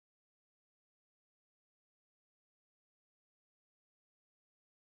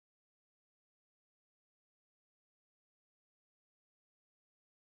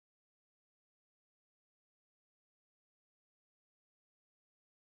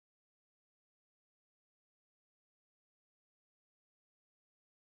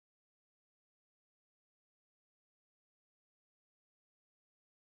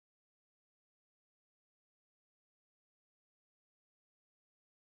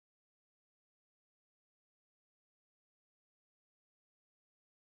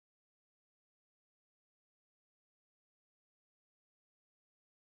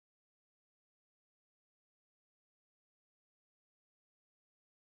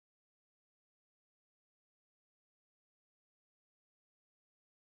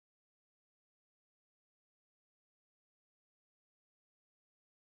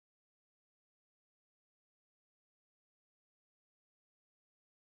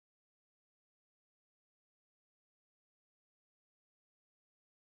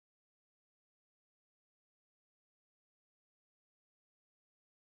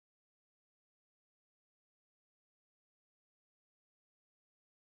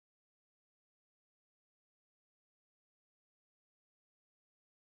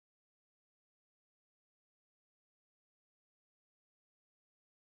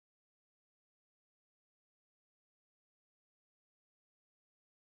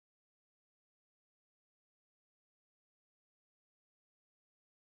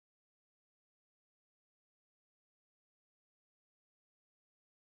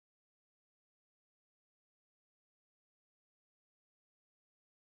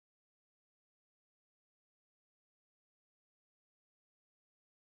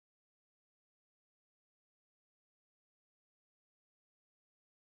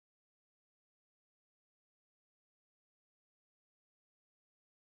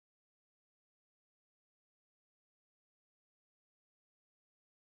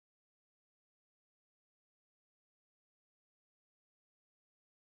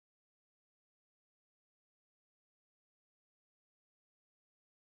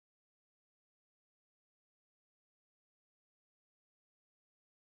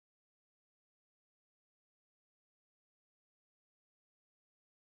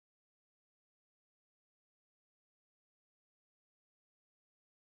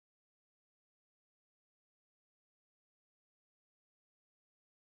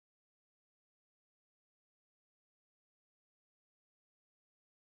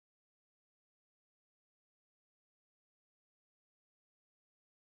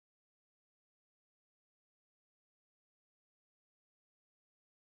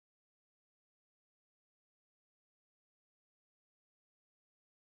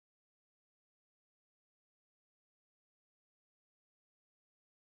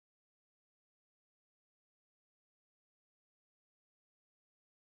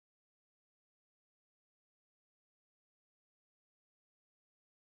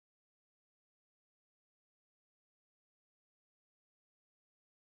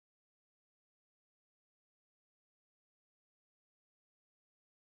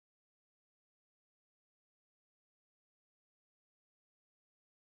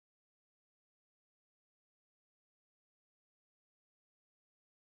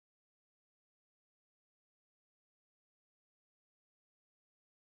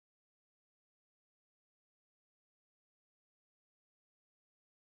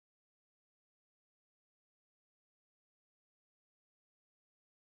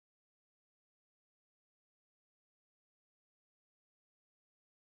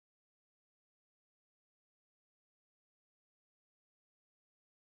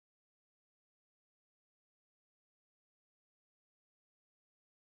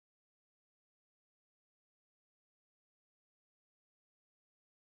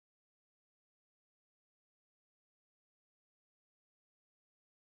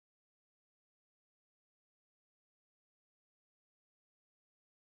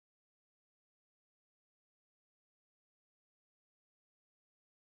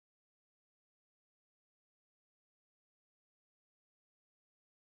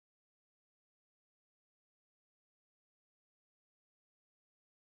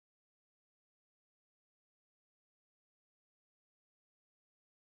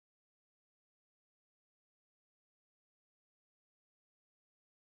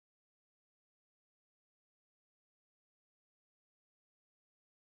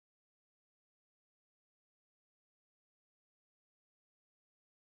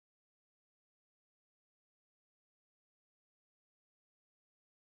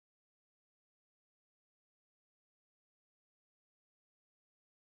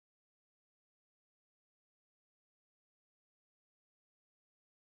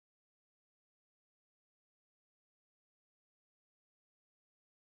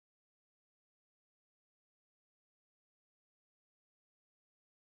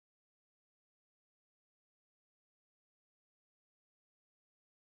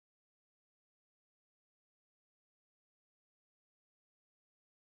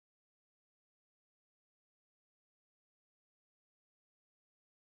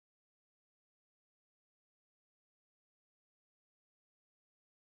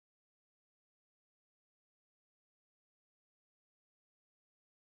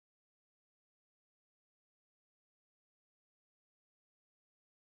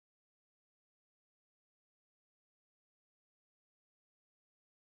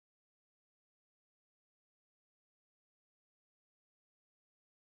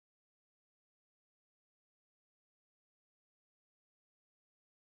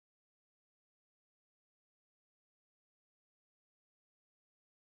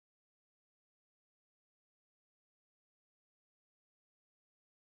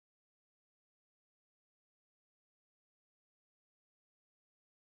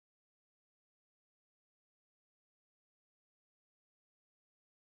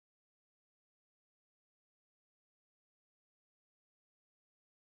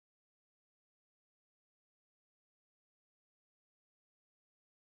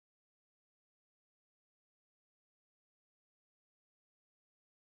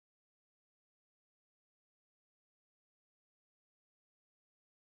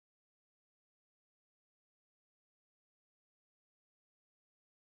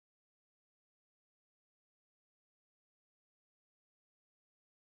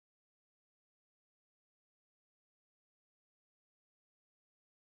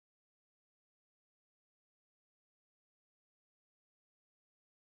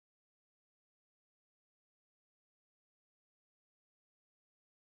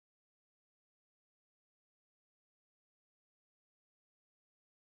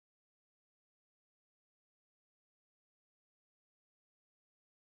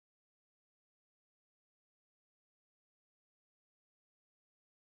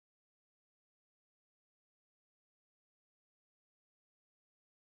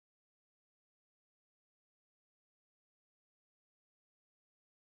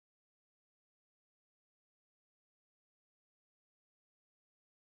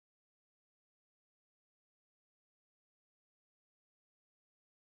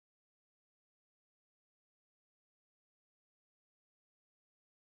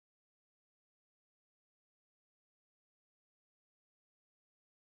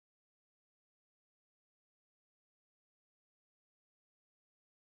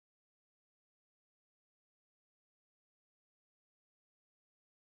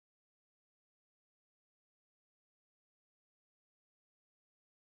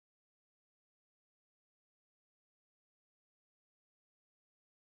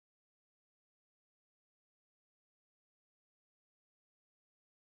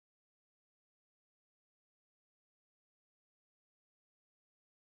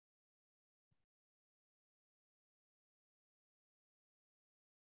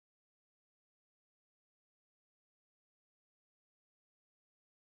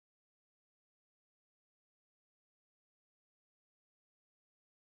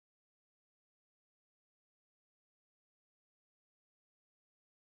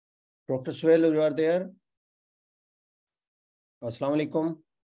Dr. Suhail, you are there? Assalamu alaikum.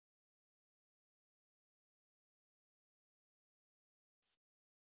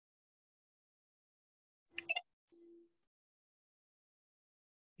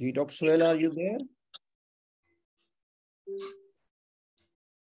 Ji, Dr. Suhail, are you there?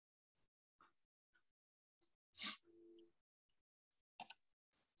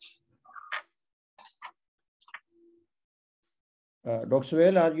 Dr.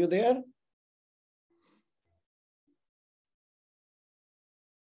 Suhail, are you there?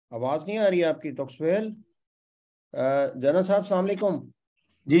 आवाज नहीं आ रही है आपकी doctor Suhail. जना साहब अस्सलाम वालेकुम।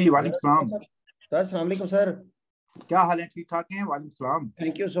 जी वालेकुम सलाम सर। अस्सलाम वालेकुम सर, क्या हाल है? ठीक ठाक हैं? वालेकुम सलाम।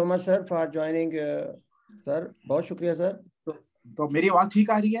 Thank you so much sir for joining sir, बहुत शुक्रिया सर। तो मेरी आवाज ठीक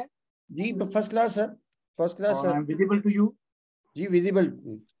आ रही है? जी first class sir, first class sir. Visible to you? Ji visible.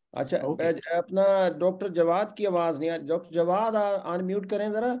 अच्छा अपना डॉक्टर जवाद की आवाज नहीं आ। डॉक्टर जवाद अनम्यूट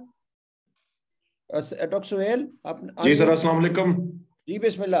करें जरा। डॉक्टर सुहेल आप जी सर, अस्सलाम वालेकुम। जी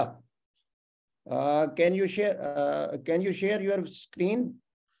बिस्मिल्लाह। Can you share your screen?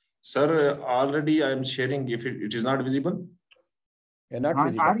 Sir already I am sharing, if it is not visible. Not हाँ,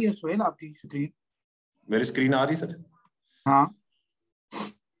 विजिबल। आ रही है सुहेल आपकी स्क्रीन? मेरी स्क्रीन आ रही सर? हाँ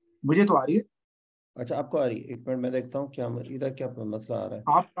मुझे तो आ रही है। अच्छा आपको आ रही है? एक मिनट मैं देखता हूँ क्या इधर क्या मसला आ रहा है।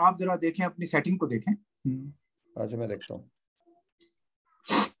 आप जरा देखें, अपनी सेटिंग को देखें। अच्छा मैं देखता हूँ।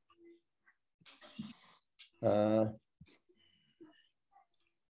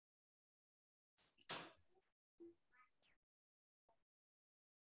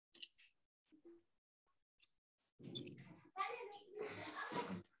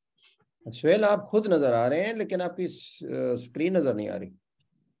 सुहेल आप खुद नजर आ रहे हैं लेकिन आपकी स्क्रीन नजर नहीं आ रही।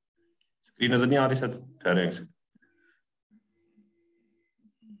 स्क्रीन नजर नहीं आ रही सर? ठहरे एक सेकंड।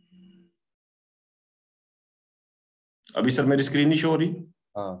 अभी सर मेरी स्क्रीन नहीं शो हो रही।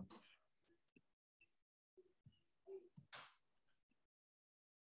 हाँ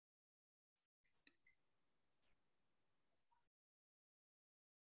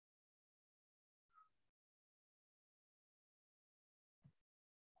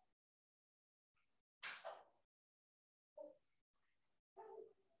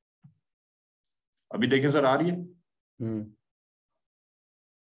अभी देखें सर, आ रही है?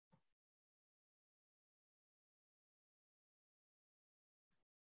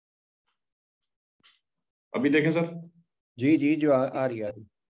 अभी देखें सर। जी जी जो आ रही है।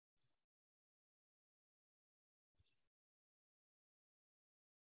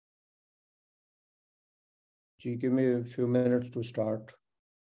 जी give me a few minutes to start.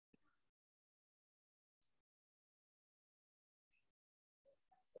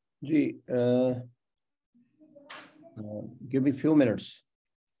 Ji give me few minutes.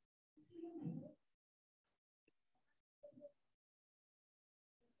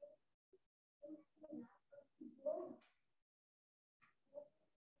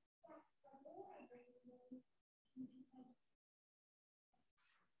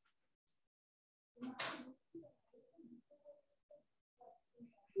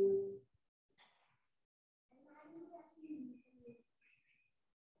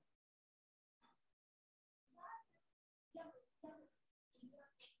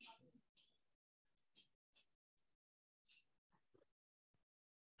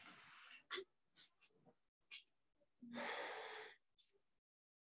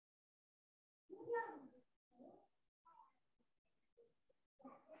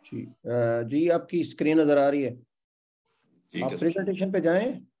 जी आपकी स्क्रीन नजर आ रही है? आप प्रेजेंटेशन पे जाएं।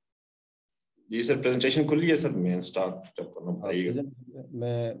 जी सर प्रेजेंटेशन खुली है सर, मैं स्टार्ट करना बताइएगा।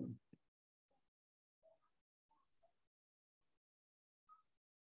 मैं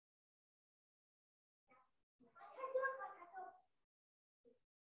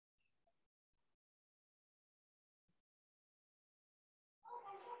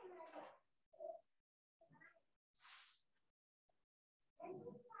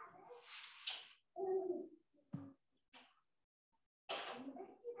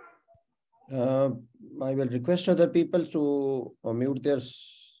I will request other people to mute their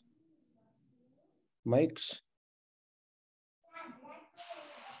mics.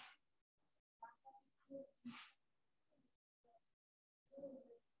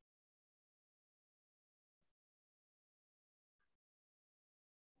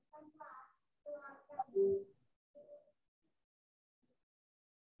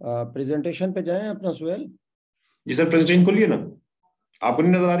 Presentation पे जाएं अपना सुहेल। जी सर प्रेजेंटेशन खुली है ना? आपको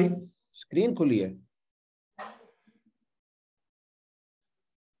नहीं नजर आ रही? स्क्रीन खुली है।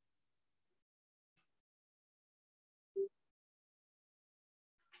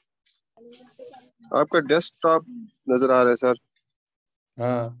 आपका डेस्कटॉप नजर आ रहा है सर।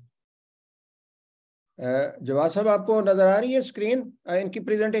 हाँ जवाद साहब, आपको नजर आ रही है स्क्रीन इनकी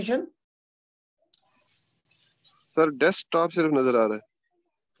प्रेजेंटेशन? सर डेस्कटॉप सिर्फ नजर आ रहा है।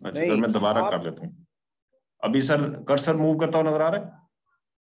 अच्छा सर, मैं दोबारा कर लेता हूँ। अभी सर कर्सर मूव करता हुआ नजर आ रहा है?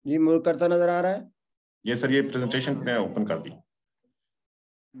 जी, मूव करता नजर आ रहा है। ये सर, ये प्रेजेंटेशन मैं ओपन कर दी।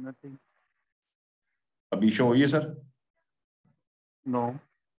 Nothing. अभी शो हुई है सर? No.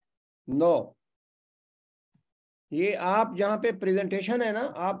 नो, ये आप जहाँ पे प्रेजेंटेशन है ना,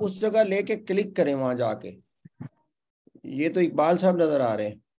 आप उस जगह लेके क्लिक करें वहां जाके। ये तो इकबाल साहब नजर आ रहे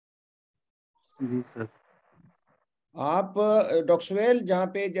हैं। जी सर। आप डॉक्टर सुहेल जहाँ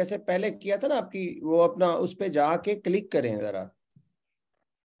पे जैसे पहले किया था ना आपकी, वो अपना उस पे जाके क्लिक करें जरा।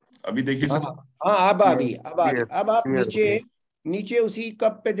 अभी देखिए हाँ सर। हाँ, अब आ गई, Yes, अब आ गई। clear, अब आप clear, नीचे clear. नीचे उसी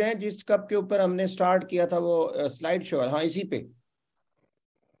कप पे जाएं जिस कप के ऊपर हमने स्टार्ट किया था वो स्लाइड शो। हाँ, इसी पे।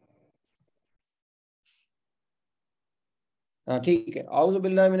 हाँ ठीक है। औज़ु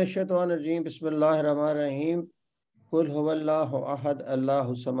बिल्लाहि मिनश शैतानिर रजीम, बिस्मिल्लाहिर रहमानिर रहीम। कुल हुवल्लाहु अहद,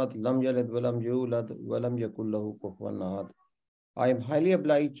 अल्लाहु समद, लम यलिद वलम यूलद वलम यकुल लहू कुफुवन अहद। I am highly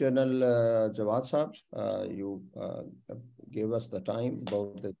obliged, General Jawad Saab. You gave us the time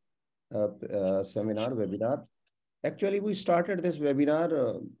about the seminar, webinar. Actually, we started this webinar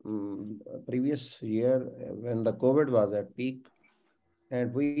previous year when the COVID was at peak.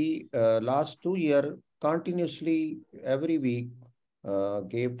 And we last 2 years continuously every week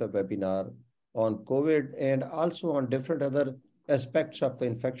gave the webinar on COVID and also on different other aspects of the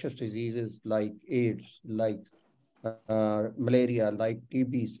infectious diseases like AIDS, like malaria, like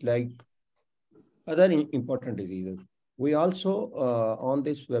TBs, like other important diseases. We also on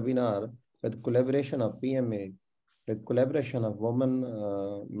this webinar, with collaboration of PMA, with collaboration of Women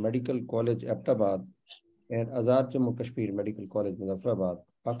Medical College Ahmedabad and Azad Jammu Kashmir Medical College Muzaffarabad,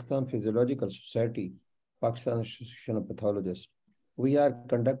 Pakistan Physiological Society, Pakistan Association of Pathologists, we are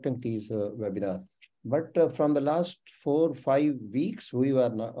conducting these webinars. But from the last 4-5 weeks, we were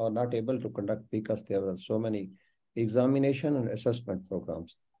not able to conduct because there were so many examination and assessment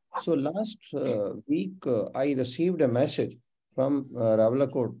programs. So last week, I received a message from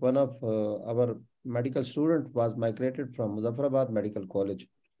Rawalakot. One of our medical student was migrated from Muzaffarabad Medical College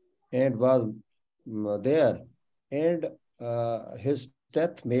and was there, and his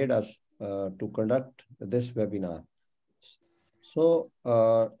death made us to conduct this webinar. So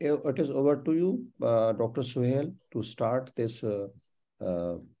it is over to you, Dr. Suhail, to start this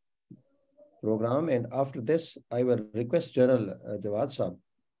program. And after this, I will request General Jawad Saab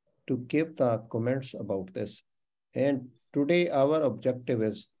to give the comments about this. And today our objective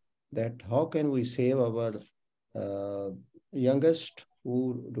is that how can we save our youngest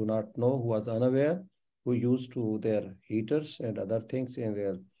who do not know, who was unaware, who used to their heaters and other things in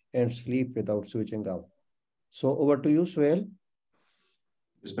their and sleep without switching out. So over to you, Suhail.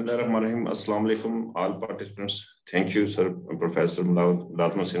 Bismillahirrahmanirrahim. Assalamu alaikum, all participants. Thank you, Sir Professor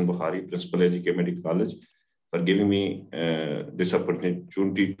Latma Singh Bukhari, Principal AGK Medical College, for giving me this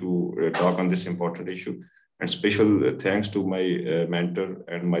opportunity to talk on this important issue. And special thanks to my mentor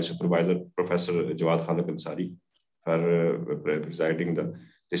and my supervisor, Professor Jawad Khalid Ansari, for presiding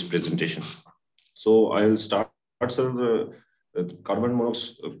this presentation. So I'll start, sir, the carbon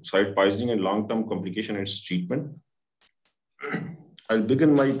monoxide poisoning and long-term complication and its treatment. I'll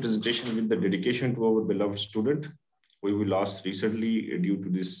begin my presentation with the dedication to our beloved student, who we lost recently due to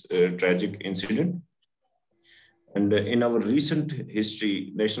this tragic incident. And in our recent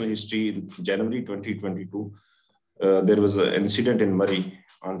history, national history, in January 2022, there was an incident in Murray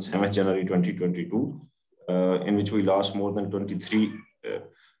on 7th January 2022, in which we lost more than 23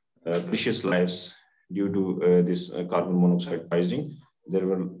 precious lives due to this carbon monoxide poisoning. There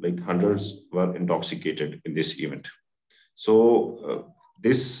were like hundreds were intoxicated in this event. So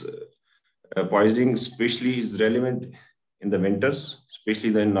this poisoning especially is relevant in the winters, especially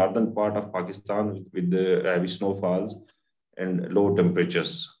the northern part of Pakistan with the heavy snowfalls and low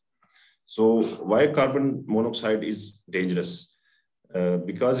temperatures. So why carbon monoxide is dangerous?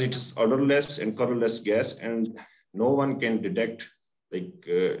 Because it is odorless and colorless gas, and no one can detect,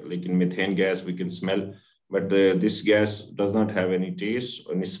 like in methane gas, we can smell, but this gas does not have any taste,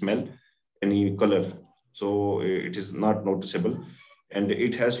 any smell, any color. So it is not noticeable. And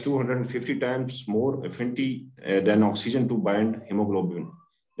it has 250 times more affinity than oxygen to bind hemoglobin.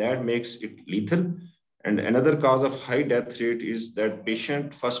 That makes it lethal. And another cause of high death rate is that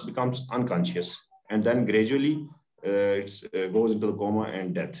patient first becomes unconscious and then gradually it goes into the coma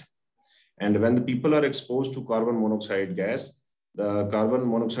and death. And when the people are exposed to carbon monoxide gas, the carbon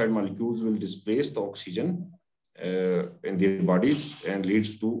monoxide molecules will displace the oxygen in their bodies and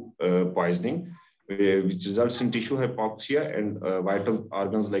leads to poisoning, which results in tissue hypoxia and vital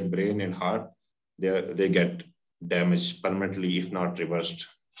organs like brain and heart they get damaged permanently, if not reversed.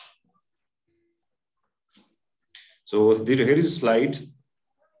 So here is a slide.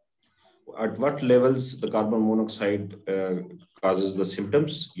 At what levels the carbon monoxide causes the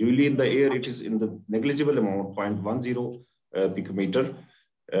symptoms? Usually in the air, it is in the negligible amount, 0.10 picometer.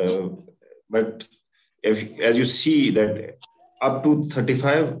 But as you see that up to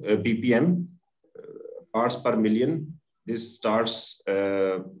 35 ppm parts per million, this starts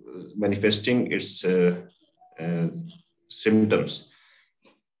manifesting its symptoms.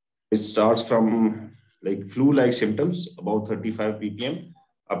 It starts from like flu-like symptoms, about 35 ppm,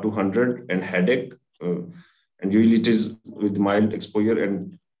 up to 100, and headache. And usually it is with mild exposure,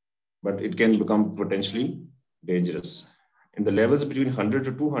 but it can become potentially dangerous. In the levels between 100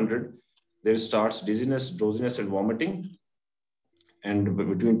 to 200, there starts dizziness, drowsiness, and vomiting. And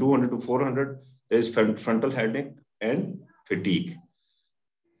between 200 to 400, there is frontal headache and fatigue.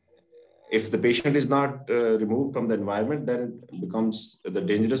 If the patient is not removed from the environment, then it becomes the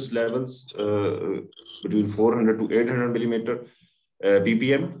dangerous levels between 400 to 800 millimeter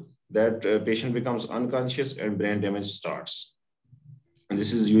ppm, that patient becomes unconscious and brain damage starts. And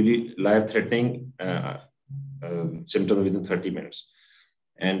this is usually life-threatening symptom within 30 minutes.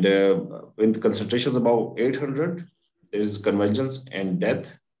 And in concentrations above 800, there is convulsions and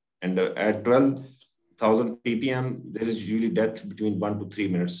death. And at 12,000 ppm, there is usually death between 1 to 3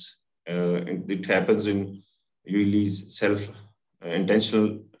 minutes. It happens in usually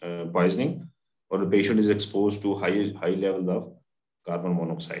self-intentional poisoning, or the patient is exposed to high levels of carbon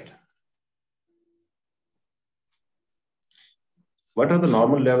monoxide. What are the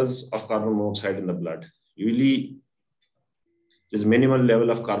normal levels of carbon monoxide in the blood? Usually, there's minimal level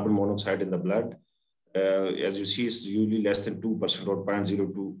of carbon monoxide in the blood. As you see, it's usually less than 2% or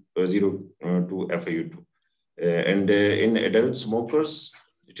 0.02 FiO2. And in adult smokers,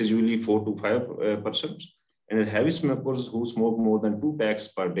 it is usually 4 to 5%. And in heavy smokers who smoke more than 2 packs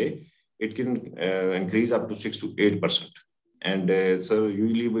per day, it can increase up to 6 to 8%. And so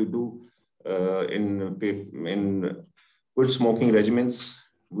usually we do in quit smoking regimens,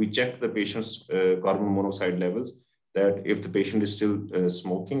 we check the patient's carbon monoxide levels, that if the patient is still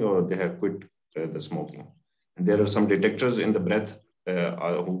smoking or they have quit the smoking. And there are some detectors in the breath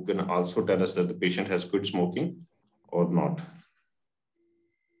who can also tell us that the patient has quit smoking or not.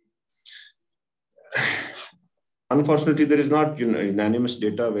 Unfortunately, there is not unanimous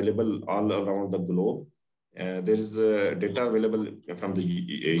data available all around the globe. There is data available from the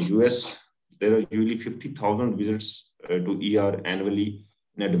US. There are usually 50,000 visits to ER annually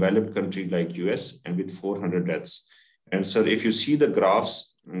in a developed country like US, and with 400 deaths. And so if you see the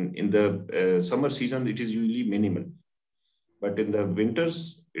graphs, in the summer season, it is usually minimal. But in the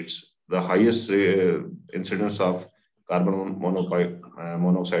winters, it's the highest incidence of carbon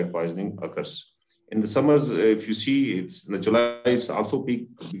monoxide poisoning occurs. In the summers, if you see, it's in the July, it's also peak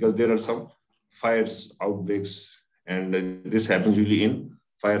because there are some fires, outbreaks, and this happens usually in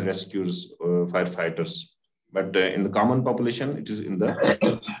fire rescuers, firefighters. But in the common population, it is in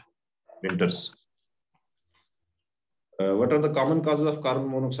the winters. What are the common causes of carbon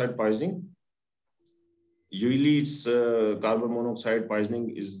monoxide poisoning? Usually, it's carbon monoxide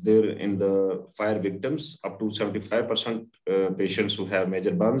poisoning is there in the fire victims. Up to 75% patients who have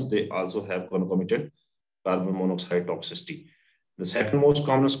major burns, they also have concomitant carbon monoxide toxicity. The second most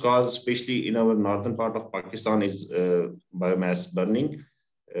common cause, especially in our northern part of Pakistan, is biomass burning,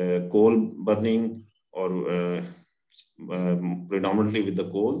 coal burning, or predominantly with the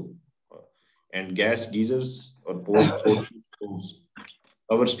coal, and gas geysers or post-coal stoves.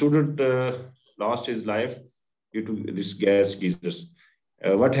 Our student lost his life due to this gas geysers.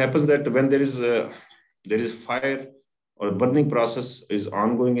 What happens that when there is fire or burning process is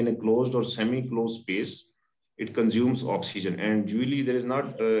ongoing in a closed or semi-closed space, it consumes oxygen, and usually there is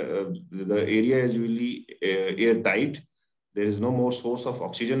not the area is usually airtight. There is no more source of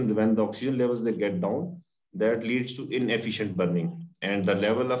oxygen. When the oxygen levels they get down, that leads to inefficient burning, and the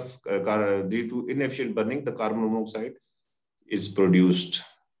level of due to inefficient burning, the carbon monoxide is produced.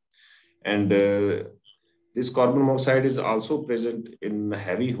 And this carbon monoxide is also present in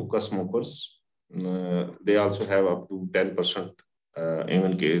heavy hookah smokers. They also have up to 10%,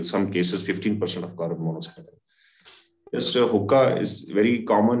 even in some cases 15% of carbon monoxide. Just hookah is very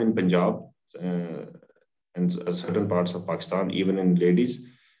common in Punjab and certain parts of Pakistan, even in ladies.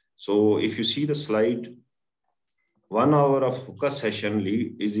 So if you see the slide, 1 hour of hookah session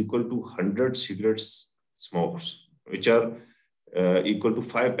is equal to 100 cigarettes smokes, which are equal to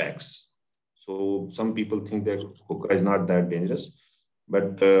 5 packs. So some people think that hookah is not that dangerous,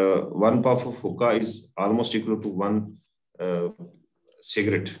 but 1 puff of hookah is almost equal to 1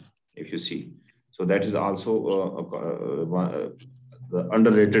 cigarette, if you see. So that is also the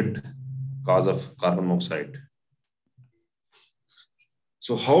underrated cause of carbon monoxide.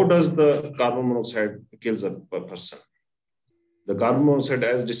 So how does the carbon monoxide kills a person? The carbon monoxide,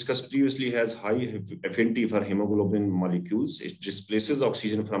 as discussed previously, has high affinity for hemoglobin molecules. It displaces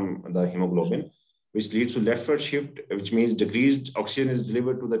oxygen from the hemoglobin, which leads to leftward shift, which means decreased oxygen is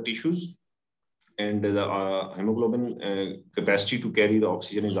delivered to the tissues, and the hemoglobin capacity to carry the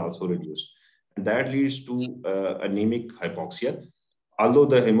oxygen is also reduced. And that leads to anemic hypoxia. Although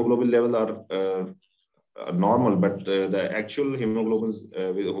the hemoglobin level are normal, but the actual hemoglobins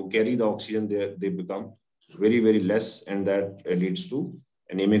who carry the oxygen, they become very, very less, and that leads to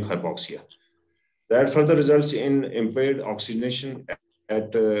anemic hypoxia. That further results in impaired oxygenation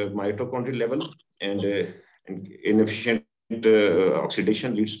at mitochondrial level, and inefficient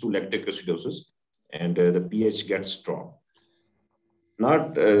oxidation leads to lactic acidosis, and the pH gets dropped.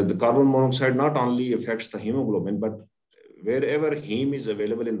 The carbon monoxide not only affects the hemoglobin, but wherever heme is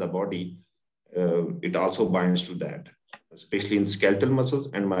available in the body, it also binds to that, especially in skeletal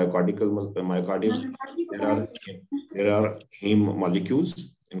muscles and myocardium. There are heme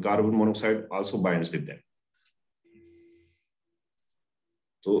molecules, and carbon monoxide also binds with them.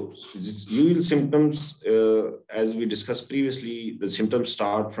 So usual symptoms, as we discussed previously, the symptoms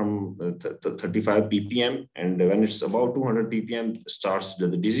start from 35 ppm, and when it's about 200 ppm, starts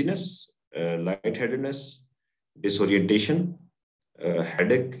the dizziness, lightheadedness, disorientation,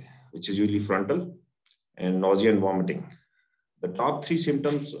 headache, which is usually frontal, and nausea and vomiting. The top three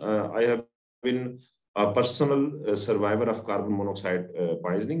symptoms, I have been a personal survivor of carbon monoxide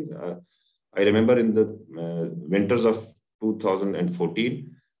poisoning. I remember in the winters of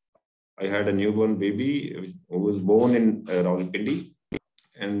 2014, I had a newborn baby who was born in Rawalpindi.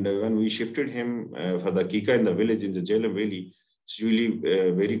 And when we shifted him for the Kika in the village, in the Jhelum Valley, it's really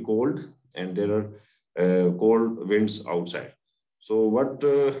very cold, and there are cold winds outside. So what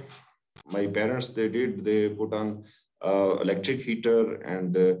my parents, they did, they put on electric heater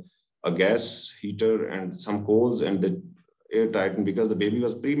and a gas heater and some coals, and they air tightened because the baby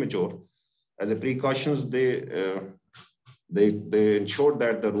was premature. As a precautions, they ensured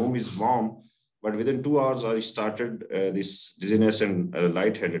that the room is warm, but within 2 hours, I started this dizziness and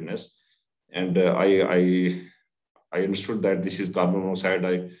lightheadedness, and I understood that this is carbon monoxide.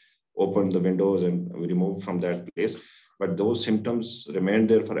 I opened the windows and we removed from that place, but those symptoms remained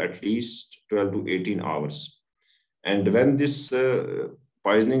there for at least 12 to 18 hours. And when this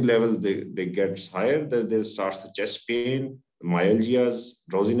poisoning level they gets higher, there starts the chest pain, myalgias,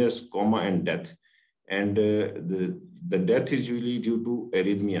 drowsiness, coma, and death. And the death is usually due to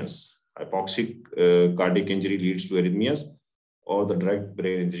arrhythmias. Hypoxic cardiac injury leads to arrhythmias, or the direct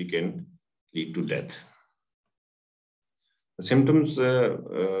brain injury can lead to death. The symptoms,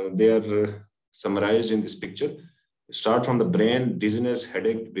 they are summarized in this picture. Start from the brain: dizziness,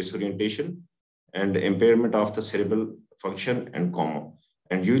 headache, disorientation, and impairment of the cerebral function, and coma.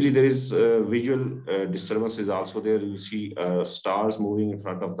 And usually there is visual disturbance is also there. You see stars moving in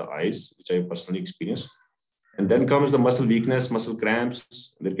front of the eyes, which I personally experienced. And then comes the muscle weakness, muscle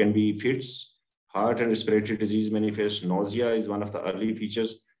cramps. There can be fits, heart and respiratory disease manifest. Nausea is one of the early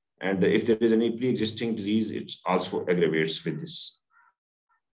features. And if there is any pre-existing disease, it also aggravates with this.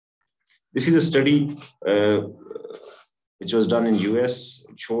 This is a study which was done in US.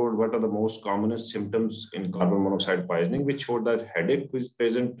 It showed what are the most commonest symptoms in carbon monoxide poisoning, which showed that headache is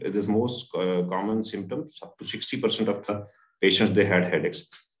present. It is most common symptoms. Up to 60% of the patients, they had headaches.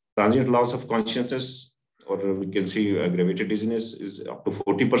 Transient loss of consciousness, or we can see aggravated dizziness, is up to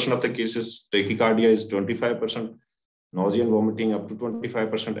 40% of the cases. Tachycardia is 25%. Nausea and vomiting up to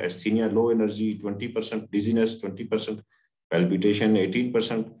 25%. Asthenia, low energy, 20%. Dizziness, 20%. Palpitation,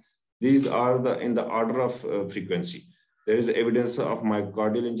 18%. These are in the order of frequency. There is evidence of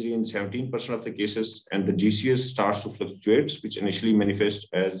myocardial injury in 17% of the cases, and the GCS starts to fluctuate, which initially manifests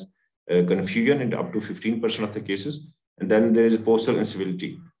as confusion in up to 15% of the cases. And then there is postural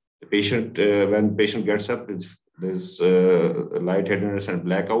incivility. The patient, when patient gets up, there's lightheadedness and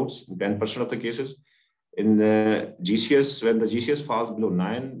blackouts in 10% of the cases. In the GCS, when the GCS falls below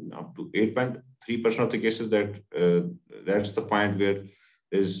 9, up to 8.3% of the cases, that's the point where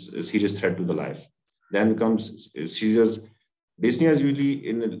there's a serious threat to the life. Then comes seizures. Dyspnea is usually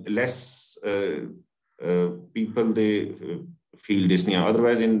in less people, they feel dyspnea.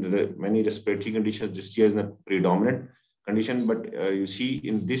 Otherwise, in many respiratory conditions, dyspnea is a predominant condition, but you see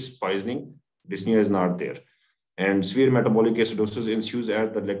in this poisoning, dyspnea is not there. And severe metabolic acidosis ensues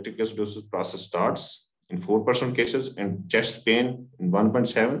as the lactic acidosis process starts in 4% of cases, and chest pain in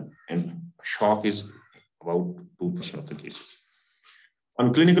 1.7%, and shock is about 2% of the cases.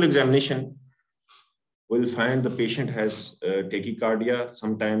 On clinical examination, we'll find the patient has tachycardia.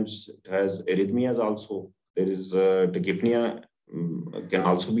 Sometimes it has arrhythmias also. There is tachypnea can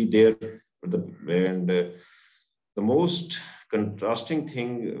also be there. The most contrasting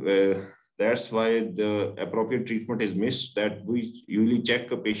thing, that's why the appropriate treatment is missed, that we usually check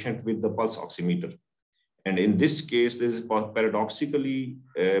a patient with the pulse oximeter. And in this case, this is paradoxically,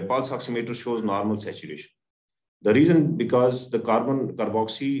 pulse oximeter shows normal saturation. The reason because the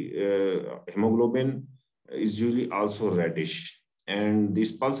carboxy hemoglobin is usually also reddish. And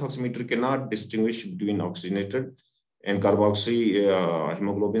this pulse oximeter cannot distinguish between oxygenated and carboxy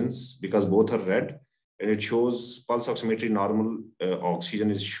hemoglobins because both are red, and it shows pulse oximetry normal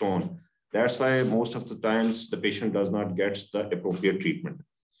oxygen is shown. That's why most of the times the patient does not get the appropriate treatment.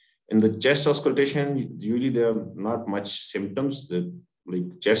 In the chest auscultation, usually there are not much symptoms. The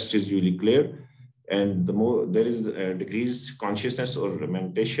chest is usually clear, and the more there is decreased consciousness or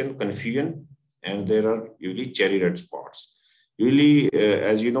mentation, confusion, and there are usually cherry red spots. Usually,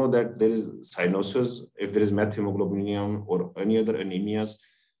 as you know, that there is cyanosis if there is methhemoglobinurium or any other anemias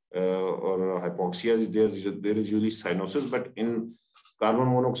or hypoxia. There is usually cyanosis, but in carbon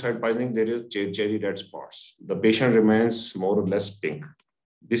monoxide poisoning, there is cherry red spots. The patient remains more or less pink.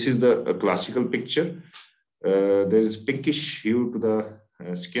 This is the classical picture. There is pinkish hue to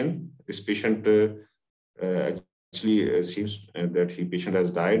the skin. This patient actually seems that the patient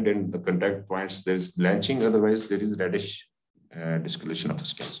has died, and the contact points, there is blanching. Otherwise, there is reddish discoloration of the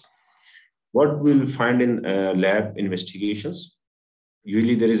skin. What we'll find in lab investigations,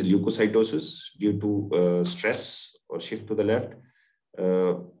 usually there is leukocytosis due to stress or shift to the left.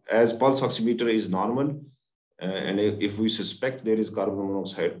 As pulse oximeter is normal, and if we suspect there is carbon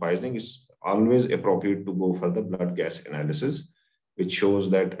monoxide poisoning, it's always appropriate to go for the blood gas analysis, which shows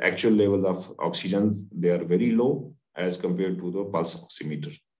that actual level of oxygen, they are very low as compared to the pulse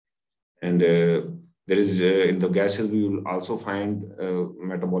oximeter. And there is in the gases, we will also find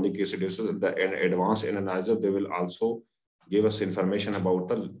metabolic acidosis. The advanced analyzer, they will also give us information about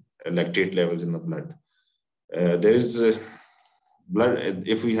the lactate levels in the blood. There is blood,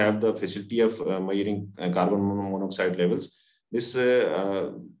 if we have the facility of measuring carbon monoxide levels, this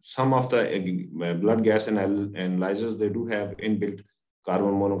some of the blood gas analyzers, they do have inbuilt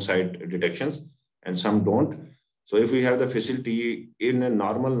carbon monoxide detections, and some don't. So if we have the facility in a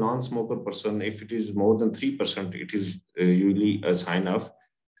normal non-smoker person, if it is more than 3%, it is usually a sign of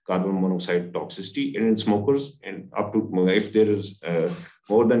carbon monoxide toxicity. And in smokers, and up to, if there is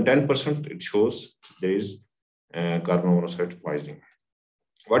more than 10%, it shows there is carbon monoxide poisoning.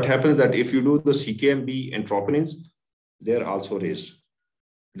 What happens that if you do the CKMB and troponins, they are also raised.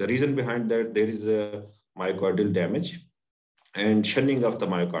 The reason behind that, there is a myocardial damage and shunning of the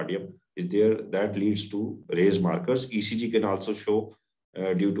myocardium is there, that leads to raised markers. ECG can also show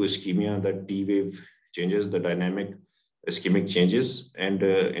due to ischemia that T wave changes, the dynamic ischemic changes, and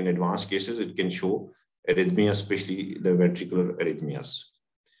in advanced cases, it can show arrhythmia, especially the ventricular arrhythmias.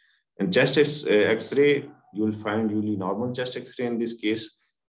 In chest X-ray, you will find usually normal chest X-ray in this case,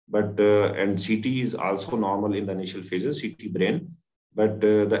 but and CT is also normal in the initial phases, CT brain, but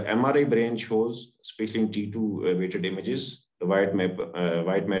the MRI brain shows, especially in T2 weighted images, the white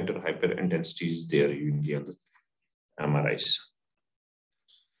matter hyperintensity is there usually on the MRIs.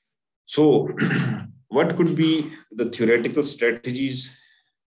 So what could be the theoretical strategies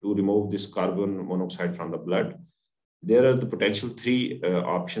to remove this carbon monoxide from the blood? There are the potential three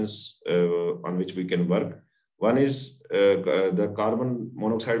options on which we can work. One is the carbon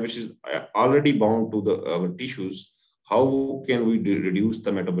monoxide, which is already bound to our tissues. How can we reduce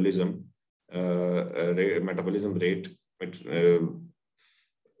the metabolism rate?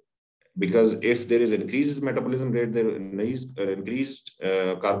 Because if there is increased metabolism rate, there is increased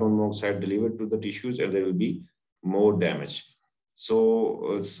carbon monoxide delivered to the tissues, and there will be more damage.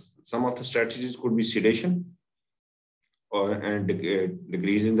 So some of the strategies could be sedation and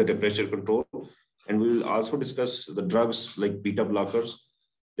decreasing the temperature control. And we will also discuss the drugs like beta blockers.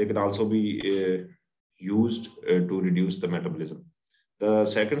 They can also be used to reduce the metabolism. The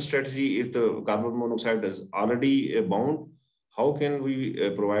second strategy, if the carbon monoxide is already bound, how can we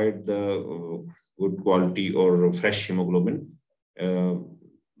provide the good quality or fresh hemoglobin to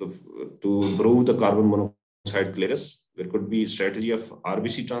improve the carbon monoxide clearance? There could be strategy of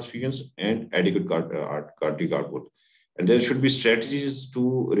RBC transfusions and adequate cardiac output. And there should be strategies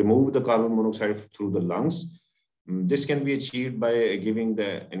to remove the carbon monoxide through the lungs. This can be achieved by giving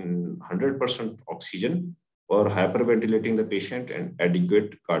the 100% oxygen or hyperventilating the patient and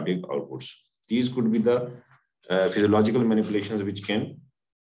adequate cardiac outputs. These could be the physiological manipulations which can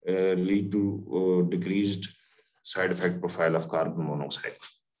lead to decreased side effect profile of carbon monoxide.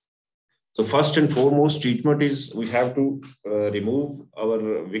 So first and foremost treatment is we have to remove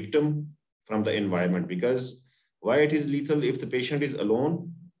our victim from the environment, because why it is lethal? If the patient is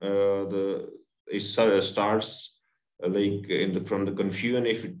alone, it starts like from the confusion.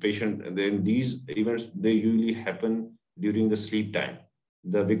 If patient, then these events, they usually happen during the sleep time.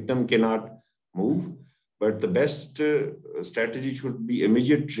 The victim cannot move, but the best strategy should be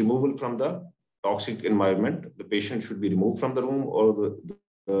immediate removal from the toxic environment. The patient should be removed from the room, or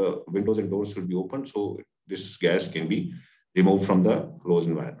the windows and doors should be opened so this gas can be removed from the closed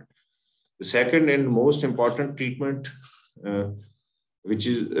environment. The second and most important treatment, which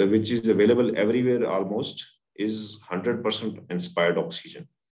is available everywhere almost, is 100% inspired oxygen.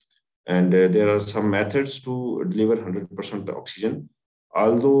 And there are some methods to deliver 100% oxygen.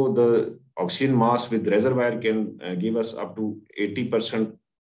 Although the oxygen mask with reservoir can give us up to 80%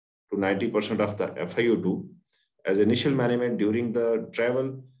 to 90% of the FiO2, as initial management during the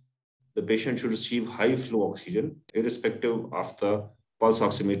travel, the patient should receive high flow oxygen irrespective of the pulse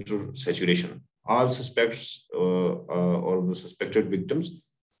oximeter saturation. All suspects or the suspected victims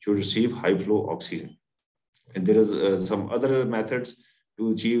should receive high flow oxygen. And there is some other methods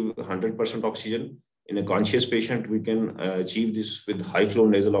to achieve 100% oxygen. In a conscious patient, we can achieve this with high flow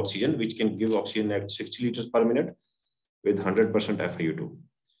nasal oxygen, which can give oxygen at 60 liters per minute with 100% FiO2.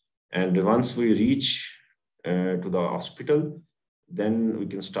 And once we reach to the hospital, then we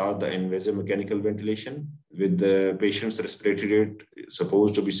can start the invasive mechanical ventilation with the patient's respiratory rate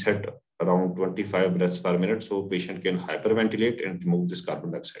supposed to be set around 25 breaths per minute, so patient can hyperventilate and remove this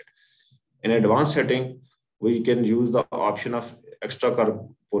carbon dioxide. In advanced setting, we can use the option of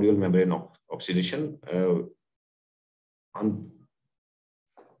extracorporeal membrane oxidation.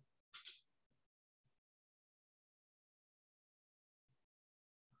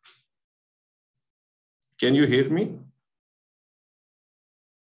 Can you hear me?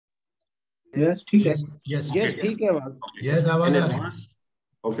 Yes, ठीक है. Yes, ठीक है. Yes, आवाज आ रही है.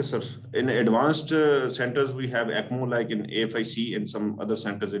 Okay, sir. In advanced centers, we have ECMO like in AFIC and some other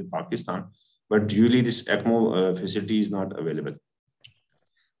centers in Pakistan, but usually this ECMO facility is not available.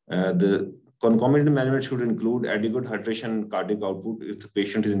 The concomitant management should include adequate hydration and cardiac output. If the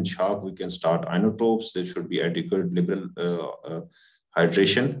patient is in shock, we can start inotropes. There should be adequate liberal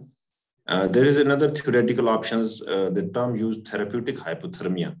hydration. There is another theoretical options, the term used therapeutic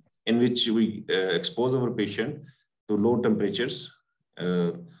hypothermia, in which we expose our patient to low temperatures,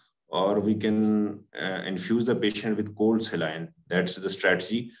 or we can infuse the patient with cold saline. That's the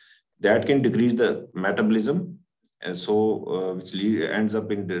strategy that can decrease the metabolism, and so which ends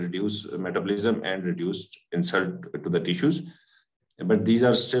up in the reduced metabolism and reduced insult to the tissues. But these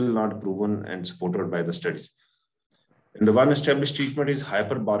are still not proven and supported by the studies. And the one established treatment is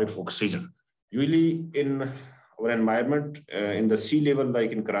hyperbaric oxygen. Usually in our environment, in the sea level,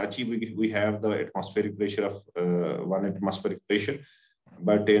 like in Karachi, we have the atmospheric pressure of 1 atmospheric pressure.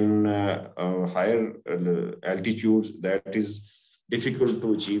 But in higher altitudes, that is difficult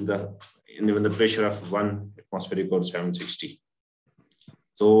to achieve even the pressure of 1 atmospheric or 760.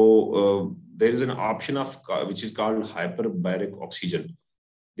 So there is an option of which is called hyperbaric oxygen.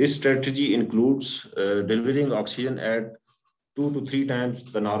 This strategy includes delivering oxygen at 2 to 3 times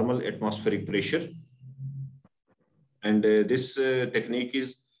the normal atmospheric pressure. And this technique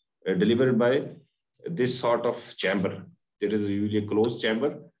is delivered by this sort of chamber. There is usually a closed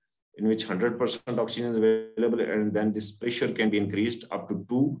chamber in which 100% oxygen is available, and then this pressure can be increased up to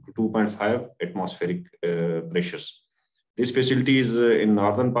 2 to 2.5 atmospheric pressures. This facility is in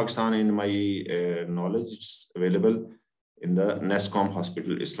northern Pakistan. In my knowledge, it's available in the NESCOM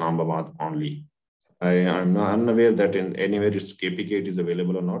hospital, Islamabad only. I am unaware that in anywhere its KPK is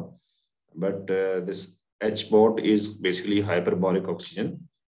available or not, but this HBOT is basically hyperbaric oxygen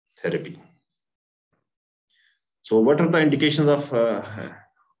therapy. So what are the indications of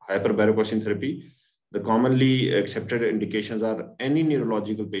hyperbaric oxygen therapy? The commonly accepted indications are any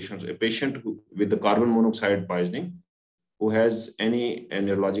neurological patients, a patient with the carbon monoxide poisoning who has any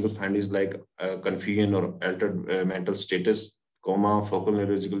neurological findings like confusion or altered mental status, coma, focal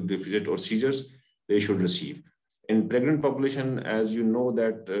neurological deficit, or seizures, they should receive. In pregnant population, as you know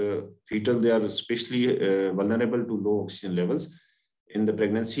that fetal, they are especially vulnerable to low oxygen levels. In the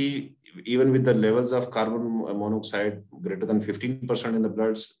pregnancy, even with the levels of carbon monoxide greater than 15% in the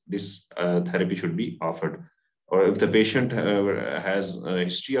bloods, this therapy should be offered. Or if the patient has a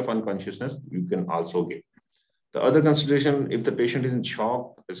history of unconsciousness, you can also give. The other consideration, if the patient is in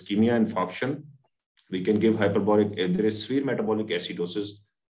shock, ischemia, infarction, we can give hyperbaric. There is severe metabolic acidosis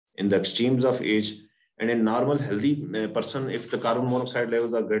in the extremes of age. And in normal healthy person, if the carbon monoxide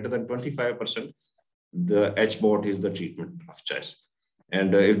levels are greater than 25%, the HBOT is the treatment of choice.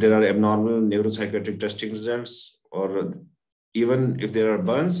 And if there are abnormal neuropsychiatric testing results, or even if there are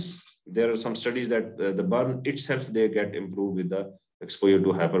burns, there are some studies that the burn itself, they get improved with the exposure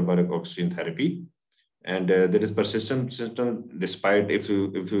to hyperbaric oxygen therapy. And there is persistent symptom despite if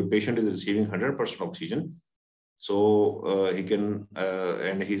your patient is receiving 100% oxygen, so he can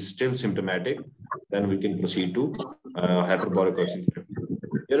and he's still symptomatic, then we can proceed to hyperbaric oxygen therapy.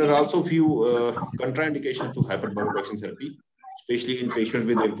 There are also few contraindications to hyperbaric oxygen therapy, especially in patients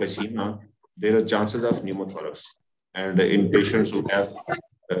with emphysema. There are chances of pneumothorax, and in patients who have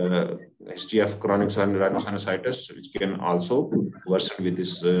history of chronic rhinosinusitis, which can also worsen with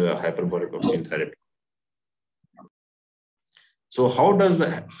this hyperbaric oxygen therapy. So how does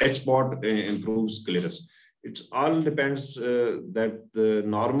the H-spot improves clearance? It all depends that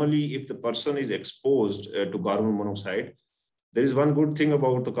normally if the person is exposed to carbon monoxide, there is one good thing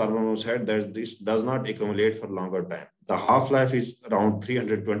about the carbon monoxide, that this does not accumulate for longer time. The half-life is around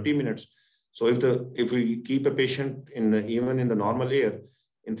 320 minutes. So if we keep a patient even in the normal air,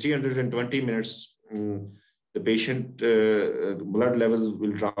 in 320 minutes, the patient blood levels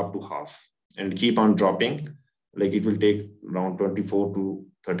will drop to half and keep on dropping. Like it will take around 24 to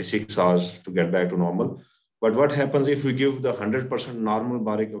 36 hours to get back to normal. But what happens if we give the 100% normal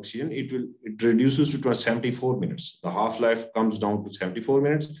baric oxygen, it reduces to 74 minutes. The half-life comes down to 74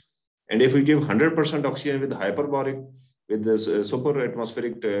 minutes. And if we give 100% oxygen with hyperbaric, with the super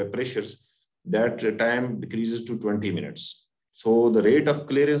atmospheric pressures, that time decreases to 20 minutes. So the rate of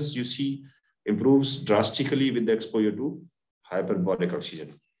clearance you see improves drastically with the exposure to hyperbaric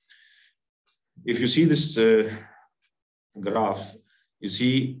oxygen. If you see this graph, you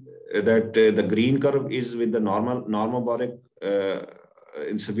see that the green curve is with the normal baric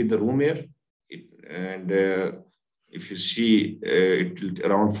with the room air, if you see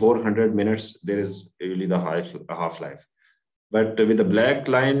around 400 minutes, there is really the half-life. But with the black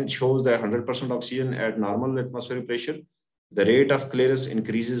line shows the 100% oxygen at normal atmospheric pressure, the rate of clearance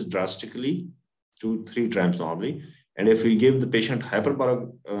increases drastically to 3 times normally. And if we give the patient hyperbaric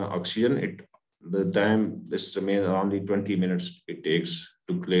oxygen, the time this remains only 20 minutes it takes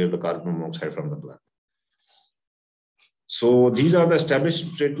to clear the carbon monoxide from the blood. So these are the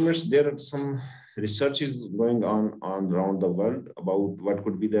established treatments. There are some researches going on around the world about what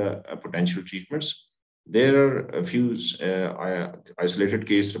could be the potential treatments. There are a few isolated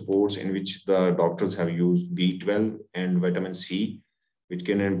case reports in which the doctors have used B12 and vitamin C, which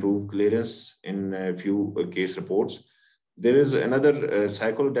can improve clearance in a few case reports. There is another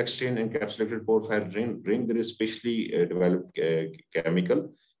cyclodextrin encapsulated porphyrin ring. There is specially developed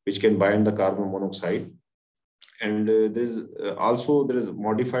chemical which can bind the carbon monoxide. And there is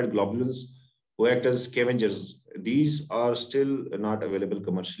modified globulins who act as scavengers. These are still not available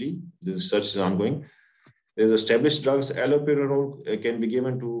commercially. The research is ongoing. There's established drugs. Allopurinol can be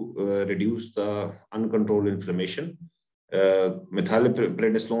given to reduce the uncontrolled inflammation.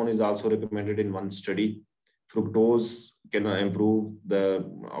 Methylprednisolone is also recommended in one study. Fructose can improve the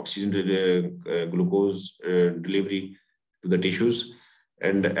oxygen glucose delivery to the tissues.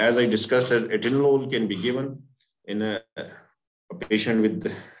 And as I discussed, atenolol can be given in a patient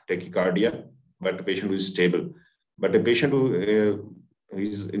with tachycardia, but a patient who is stable. But a patient who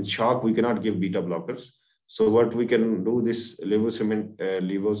is in shock, we cannot give beta blockers. So what we can do, this levosimendan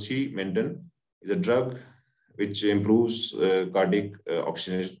is a drug which improves cardiac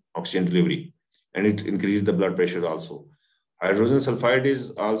oxygen delivery, and it increases the blood pressure also. Hydrogen sulfide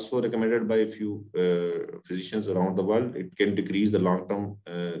is also recommended by a few physicians around the world. It can decrease the long-term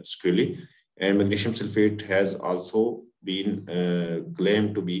sequelae, and magnesium sulfate has also been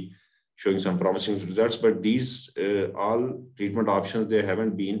claimed to be showing some promising results. But these all treatment options, they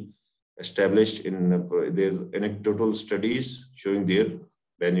haven't been established in their anecdotal studies showing their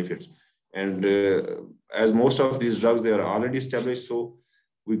benefits. And as most of these drugs, they are already established, so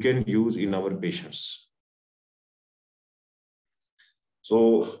we can use in our patients.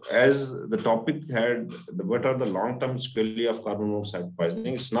 So as the topic had, what are the long-term sequelae of carbon monoxide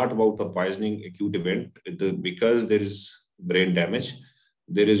poisoning? It's not about the poisoning acute event. Because there is brain damage,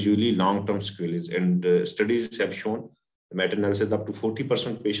 there is usually long-term sequelae. And studies have shown, the meta-analysis, up to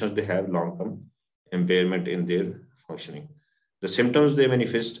 40% patients, they have long-term impairment in their functioning. The symptoms they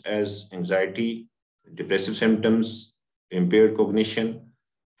manifest as anxiety, depressive symptoms, impaired cognition,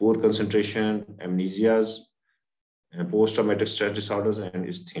 poor concentration, amnesias, and post-traumatic stress disorders, and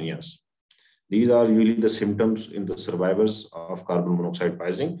asthenias. These are usually the symptoms in the survivors of carbon monoxide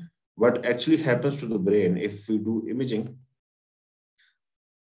poisoning. What actually happens to the brain if we do imaging,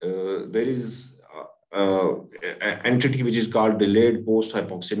 there is entity which is called delayed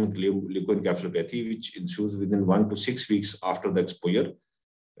post-hypoxemic leukoencephalopathy, which ensues within 1 to 6 weeks after the exposure.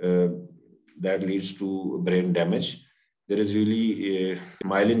 That leads to brain damage. There is really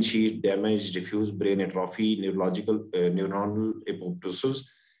myelin sheath damage, diffuse brain atrophy, neurological neuronal apoptosis.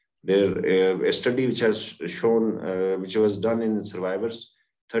 There a study which has shown, which was done in survivors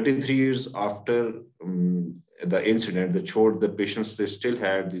 33 years after the incident, that showed the patients, they still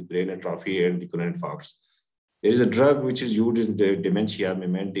had the brain atrophy and recurrent infarcts. There is a drug which is used in the dementia,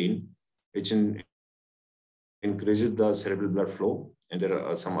 memantine, which increases the cerebral blood flow, and there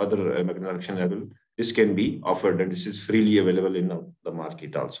are some other mechanism of action as well. This can be offered, and this is freely available in the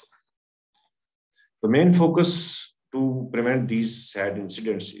market also. The main focus to prevent these sad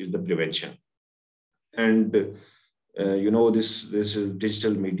incidents is the prevention. And this is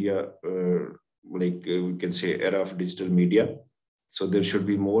digital media, we can say era of digital media. So there should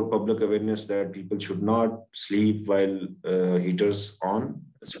be more public awareness that people should not sleep while heaters on,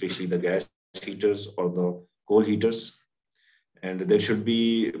 especially the gas heaters or the coal heaters. And there should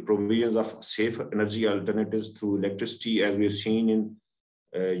be provisions of safe energy alternatives through electricity, as we've seen in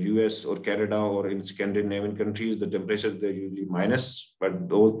US or Canada or in Scandinavian countries. The temperatures, they're usually minus, but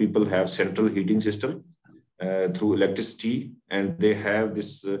those people have central heating system through electricity, and they have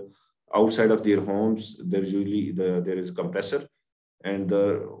this outside of their homes. There's usually there is a compressor, and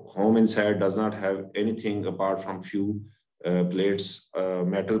the home inside does not have anything apart from few plates,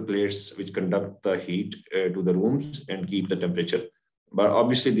 metal plates, which conduct the heat to the rooms and keep the temperature. But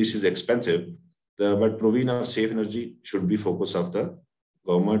obviously this is expensive. But provision of safe energy should be focus of the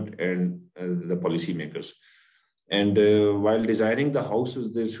government and the policymakers. And while designing the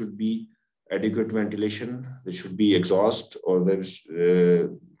houses, there should be adequate ventilation. There should be exhaust, or there's the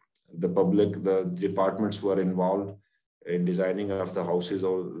departments who are involved in designing of the houses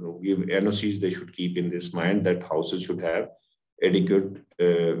or give NOCs, they should keep in this mind that houses should have adequate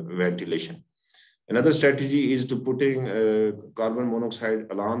ventilation. Another strategy is to putting carbon monoxide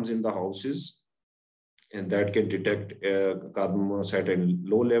alarms in the houses, and that can detect carbon monoxide in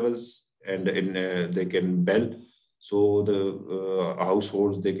low levels, and they can bell, so the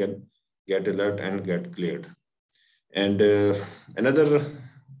households, they can get alert and get cleared. And another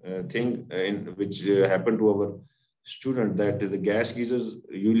thing which happened to our student, that the gas geysers,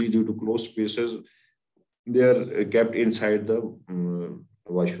 usually due to closed spaces, they are kept inside the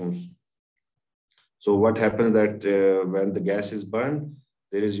washrooms. So what happens that when the gas is burned,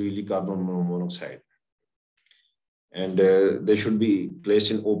 there is usually carbon monoxide, and they should be placed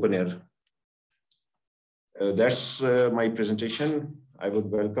in open air. That's my presentation. I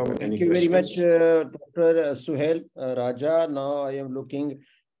would welcome any questions. Thank you very much, Dr. Suhail Raja. Now I am looking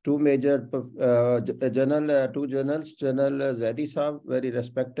two major two journals. General Zaidi Saab, very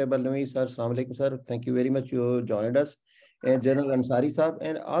respectable Navi sir. Assalamu alaikum, sir. Thank you very much. You joined us. And General Ansari Saab,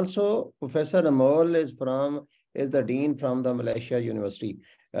 and also Professor Amol is the dean from the Malaysia University.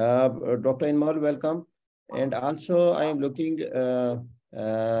 Dr. Inmol, welcome. And also I am looking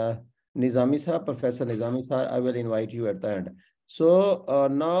Nizami Saab, Professor Nizami Saab. I will invite you at the end. So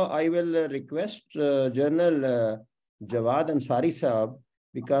now I will request General Jawad Ansari Saab,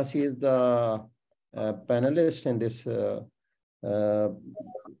 because he is the panelist in this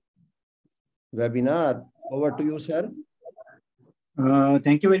webinar. Over to you, sir.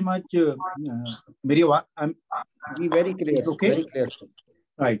 Thank you very much. Be very clear. Okay. Very clear.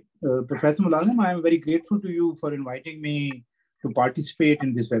 Right. Professor Mulazim, I am very grateful to you for inviting me to participate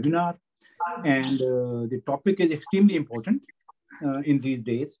in this webinar. And the topic is extremely important in these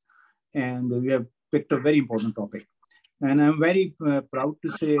days. And we have picked a very important topic. And I'm very proud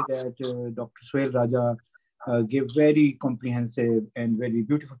to say that Dr. Suhail Raja gave very comprehensive and very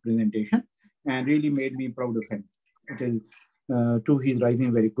beautiful presentation, and really made me proud of him. It is to his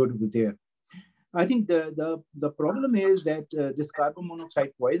rising very good over there. I think the problem is that this carbon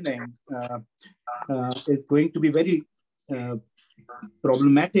monoxide poisoning is going to be very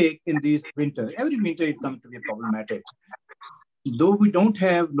problematic in this winter. Every winter it comes to be problematic. Though we don't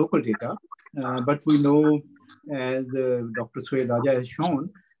have local data, but we know, as Dr. Suhail Raja has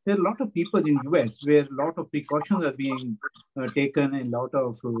shown, there are a lot of people in US where a lot of precautions are being taken, and a lot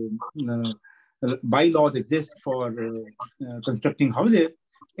of bylaws exist for constructing houses.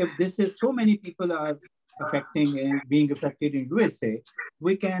 If this is so many people are being affected in USA,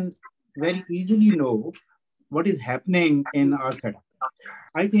 we can very easily know what is happening in our setup.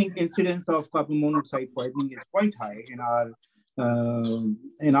 I think incidence of carbon monoxide poisoning is quite high in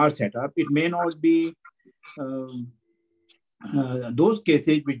our setup. It may not be those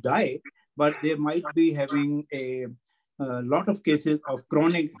cases which die, but they might be having a a lot of cases of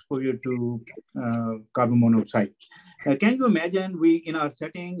chronic exposure to carbon monoxide. Can you imagine, we in our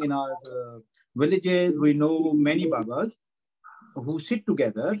setting, in our villages, we know many Babas who sit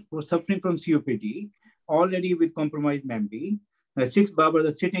together, who are suffering from COPD, already with compromised memory. 6 Babas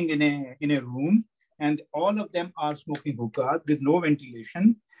are sitting in a room, and all of them are smoking hookahs with no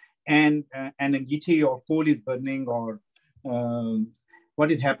ventilation, and anxiety or coal is burning, or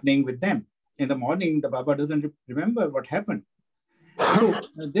what is happening with them. In the morning, the Baba doesn't remember what happened. So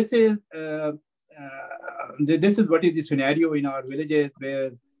this is what is the scenario in our villages,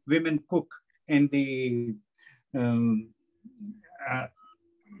 where women cook in the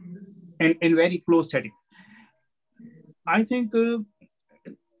in very close settings. I think the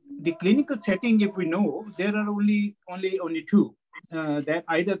clinical setting, if we know, there are only 2. That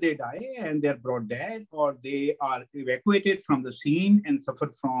either they die and they're brought dead, or they are evacuated from the scene and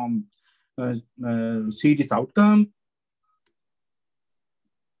suffer from serious outcome.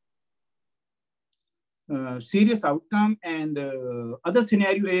 And other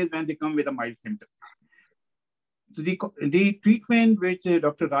scenario is when they come with a mild symptom. So the treatment which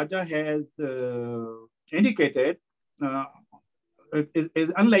Dr. Raja has indicated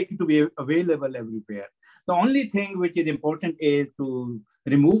is unlikely to be available everywhere. The only thing which is important is to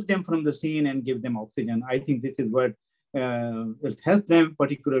remove them from the scene and give them oxygen. I think this is what will help them,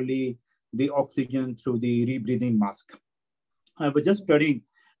 particularly the oxygen through the rebreathing mask. I was just studying,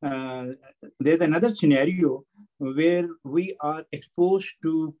 there's another scenario where we are exposed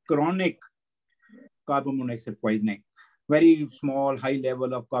to chronic carbon monoxide poisoning, very small, high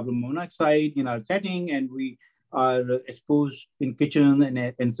level of carbon monoxide in our setting, and we are exposed in kitchen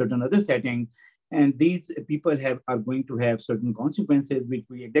and in certain other settings. And these people are going to have certain consequences, which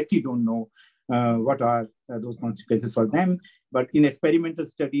we exactly don't know what are those consequences for them. But in experimental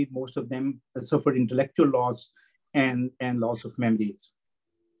studies, most of them suffered intellectual loss and loss of memories.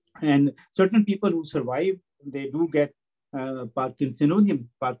 And certain people who survive, they do get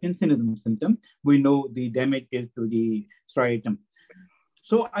Parkinsonism symptom. We know the damage is to the striatum.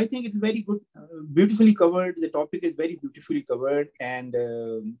 So I think it's very good, beautifully covered. The topic is very beautifully covered, and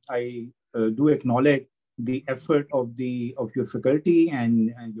I do acknowledge the effort of your faculty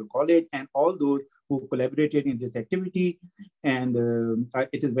and your college and all those who collaborated in this activity. And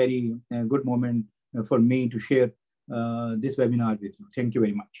it is a very good moment for me to share this webinar with you. Thank you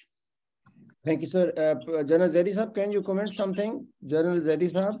very much. Thank you, sir. General Zaidi Sahab, can you comment something? General Zaidi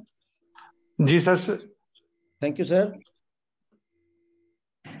Sahab? Ji, sir. Thank you, sir.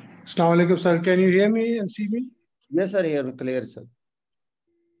 Assalamu alaikum, sir. Can you hear me and see me? Yes, sir. Here, clear, sir.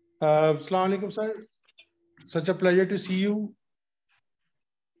 Assalamu alaikum, sir. Such a pleasure to see you.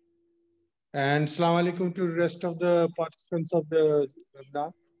 And assalamu alaikum to the rest of the participants of the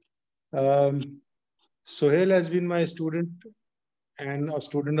webinar. Sohail has been my student and a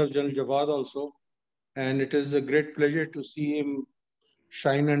student of General Jawad also. And it is a great pleasure to see him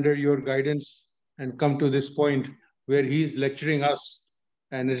shine under your guidance and come to this point where he is lecturing us.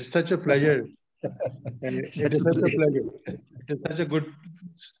 And it is such a pleasure. And it is such a pleasure. It is such a good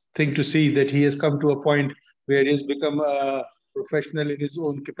thing to see that he has come to a point where he has become a professional in his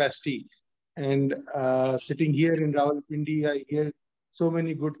own capacity. And sitting here in Rawalpindi, I hear so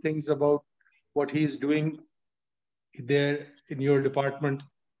many good things about what he is doing there in your department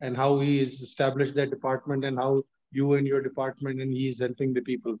and how he has established that department and how you and your department and he is helping the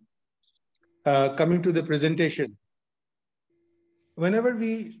people. Coming to the presentation, whenever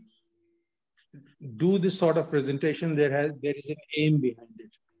we do this sort of presentation, there is an aim behind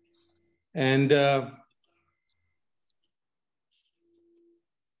it. And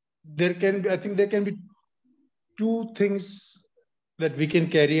I think there can be 2 things that we can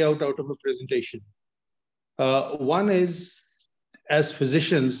carry out of a presentation. One is, as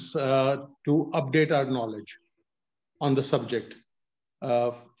physicians, to update our knowledge on the subject.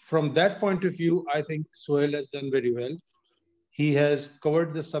 From that point of view, I think Sohail has done very well. He has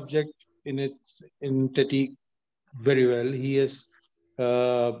covered the subject in TETI very well. He has,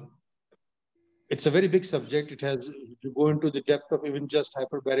 it's a very big subject. It has to go into the depth of even just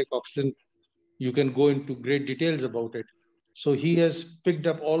hyperbaric oxygen. You can go into great details about it. So he has picked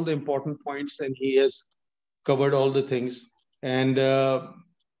up all the important points and he has covered all the things, and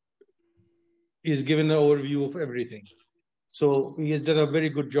he's given an overview of everything. So he has done a very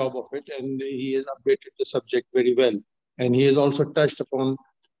good job of it, and he has updated the subject very well. And he has also touched upon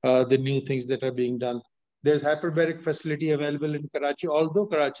the new things that are being done. There's hyperbaric facility available in Karachi, although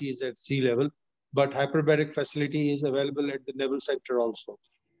Karachi is at sea level, but hyperbaric facility is available at the Naval Center also.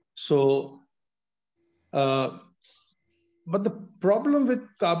 So, but the problem with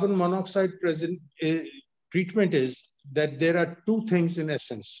carbon monoxide treatment is that there are two things in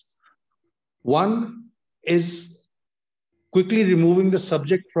essence. One is quickly removing the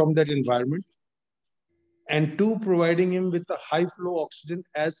subject from that environment, and two, providing him with a high flow oxygen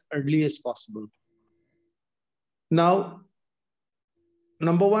as early as possible. Now,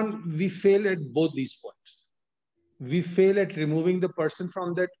 number one, we fail at both these points. We fail at removing the person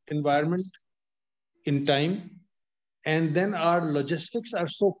from that environment in time, and then our logistics are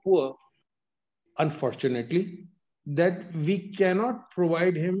so poor, unfortunately, that we cannot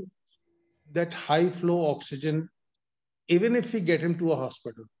provide him that high flow oxygen, even if we get him to a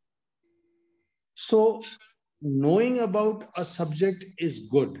hospital. So knowing about a subject is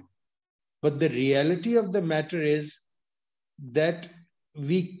good, but the reality of the matter is that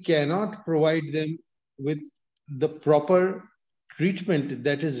we cannot provide them with the proper treatment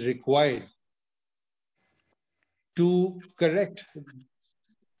that is required to correct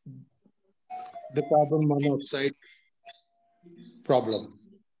the carbon monoxide problem.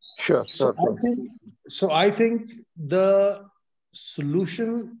 Sure. So I think the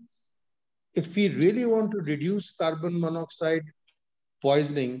solution, if we really want to reduce carbon monoxide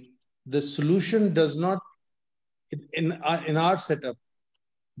poisoning, the solution does not, in our setup,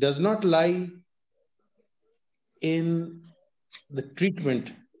 does not lie in the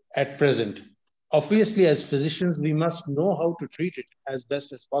treatment at present. Obviously, as physicians, we must know how to treat it as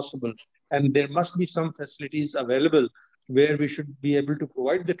best as possible. And there must be some facilities available where we should be able to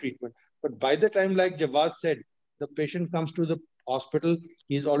provide the treatment. But by the time, like Jawad said, the patient comes to the hospital,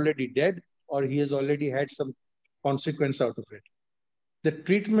 he's already dead, or he has already had some consequence out of it. The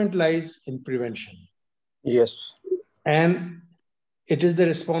treatment lies in prevention. Yes. And it is the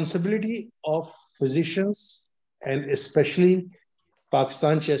responsibility of physicians, and especially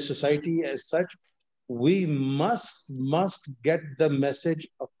Pakistan Chest Society as such, we must get the message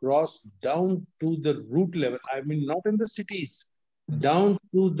across down to the root level. I mean, not in the cities, down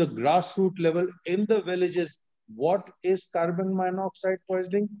to the grassroots level in the villages. What is carbon monoxide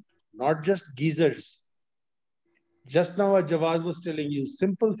poisoning? Not just geysers. Just now, Jawad was telling you,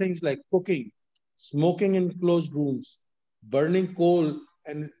 simple things like cooking, smoking in closed rooms, burning coal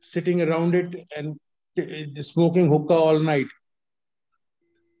and sitting around it and smoking hookah all night.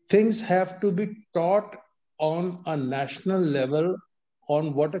 Things have to be taught on a national level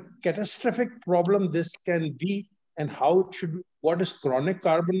on what a catastrophic problem this can be, and how it should be. What is chronic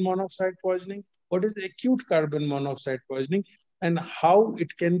carbon monoxide poisoning? What is acute carbon monoxide poisoning? And how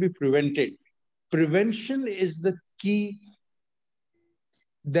it can be prevented. Prevention is the key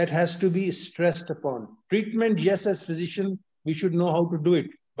that has to be stressed upon. Treatment, yes, as physician, we should know how to do it.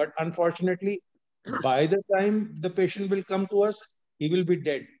 But unfortunately, by the time the patient will come to us, he will be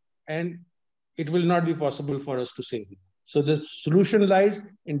dead. And it will not be possible for us to save him. So the solution lies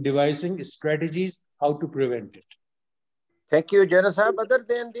in devising strategies how to prevent it. Thank you, Jana Sahab. Other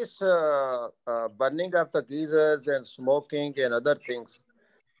than this burning of the geysers and smoking and other things,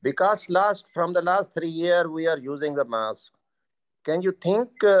 because from the last 3 years, we are using the mask. Can you think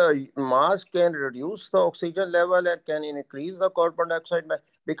mask can reduce the oxygen level and can increase the carbon dioxide?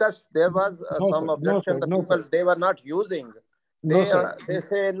 Because there was some objection. The people, they were not using. They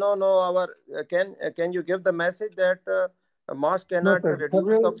say, no, can you give the message that a mask cannot reduce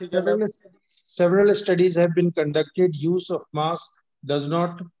the oxygen level? Several studies have been conducted. Use of mask does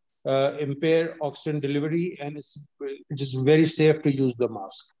not impair oxygen delivery, and it is very safe to use the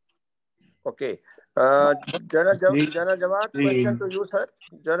mask. Okay. Jana Jawad, question to you, sir.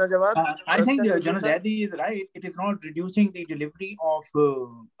 Jana Jawad. I think Jana Zaidi is right. It is not reducing the delivery of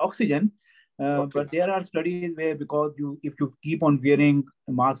oxygen. But there are studies where, because if you keep on wearing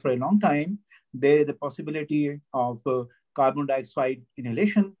a mask for a long time, there is a possibility of carbon dioxide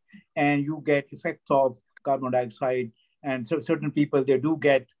inhalation, and you get effects of carbon dioxide. And so certain people, they do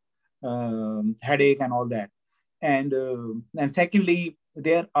get headache and all that. And secondly,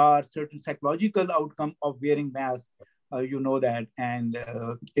 there are certain psychological outcomes of wearing masks. You know that, and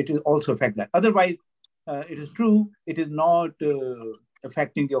it will also affect that. Otherwise, it is true, it is not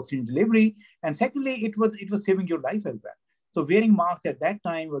affecting the oxygen delivery. And secondly, it was saving your life as well. So wearing masks at that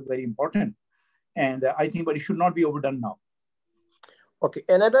time was very important. And I think, but it should not be overdone now. Okay.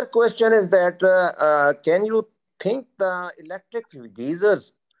 Another question is that can you think the electric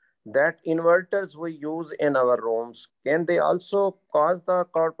geysers, that inverters we use in our rooms, can they also cause the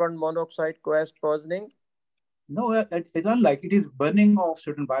carbon monoxide poisoning? No, it's not like it is burning of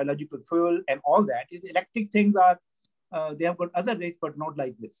certain biological fuel and all that. Electric things are, they have got other rates, but not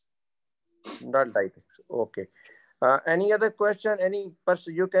like this. Not like this. Okay. Any other question? Any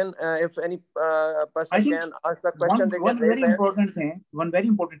person you can, if any person can ask the one question, they can raise very important thing. One very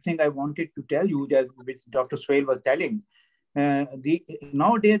important thing I wanted to tell you, that which Dr. Swail was telling.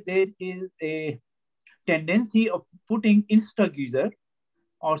 Nowadays there is a tendency of putting insta geyser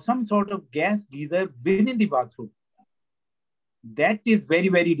or some sort of gas geyser within the bathroom. That is very,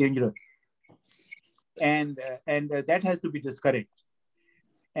 very dangerous, and that has to be discouraged.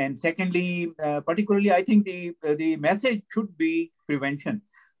 And secondly, particularly, I think the message should be prevention.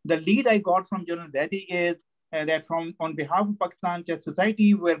 The lead I got from General Zaidi is that on behalf of Pakistan Chess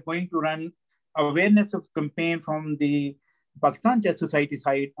Society, we're going to run awareness of campaign from the Pakistan Chess Society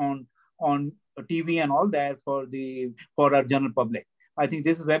side on TV and all that for our general public. I think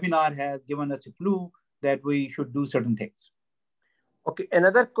this webinar has given us a clue that we should do certain things. Okay,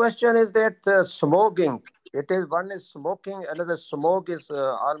 another question is that smoking. One is smoking, another smoke is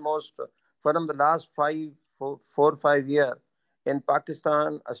almost from the last 4 or 5 years in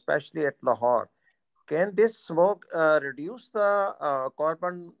Pakistan, especially at Lahore. Can this smoke reduce the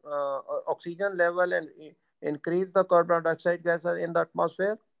carbon oxygen level and increase the carbon dioxide gas in the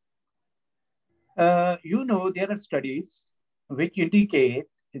atmosphere? There are studies which indicate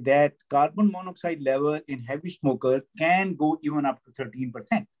that carbon monoxide level in heavy smokers can go even up to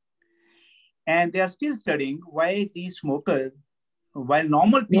 13%. And they are still studying why these smokers, while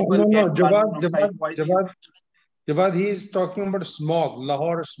normal people get carbon monoxide. Jawad, he is talking about smog,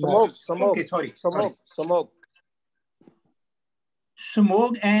 Lahore smog. Smoke. Okay, sorry.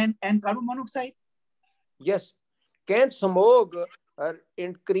 Smog and carbon monoxide? Yes. Can smoke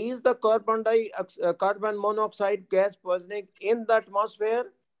increase the carbon monoxide gas poisoning in the atmosphere?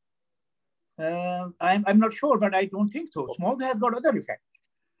 I'm not sure, but I don't think so. Smog has got other effects.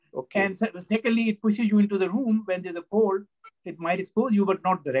 Okay. And secondly, it pushes you into the room when there's a cold. It might expose you, but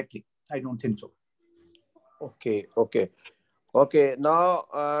not directly. I don't think so. Okay. Now,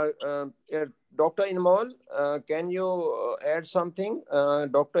 Dr. Inmol, can you add something?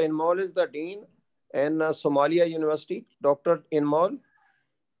 Dr. Inmol is the Dean in Somalia University. Dr. Inmol,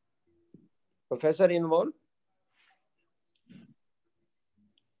 Professor Inmol.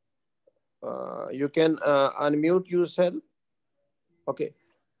 You can unmute yourself. Okay.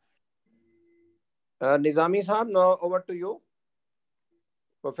 Nizami Saab, now over to you.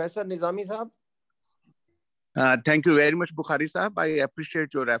 Professor Nizami Saab. Thank you very much, Bukhari Saab. I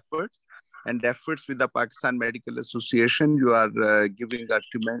appreciate your efforts and efforts with the Pakistan Medical Association. You are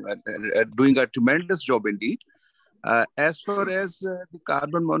doing a tremendous job indeed. As far as the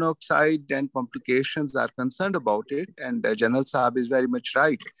carbon monoxide and complications are concerned about it, and General Saab is very much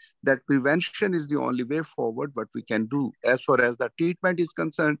right, that prevention is the only way forward, what we can do. As far as the treatment is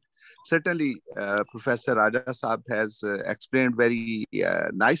concerned, certainly Professor Raja Saab has explained very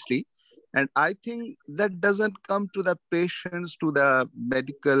nicely. And I think that doesn't come to the patients, to the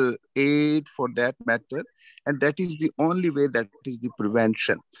medical aid for that matter. And that is the only way, that is the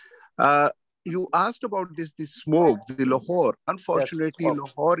prevention. You asked about the smoke, the Lahore. Unfortunately, yes.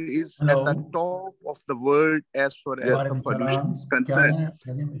 Lahore is at the top of the world as far as the pollution is concerned.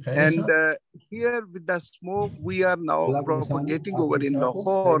 And here with the smoke, we are now propagating over in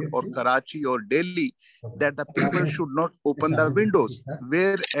Lahore or Karachi or Delhi that the people should not open the windows.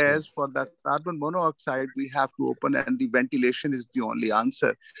 Whereas for the carbon monoxide, we have to open, and the ventilation is the only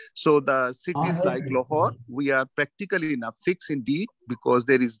answer. So the cities like Lahore, we are practically in a fix indeed, because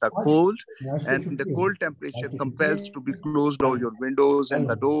there is the cold, and the cold temperature compels to be closed all your windows and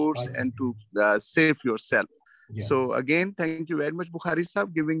the doors and to save yourself. Yeah. So again, thank you very much, Bukhari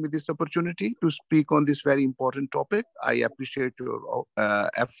Saab, giving me this opportunity to speak on this very important topic. I appreciate your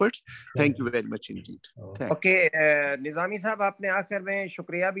efforts. Thank you very much indeed. Thanks. Okay, Nizami Saab, आपने आखिर में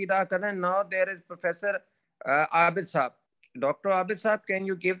शुक्रिया भी अदा करना है. Now there is Professor Abid Saab. Dr. Abid Saab, can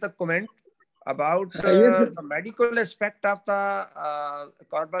you give the comment about the medical aspect of the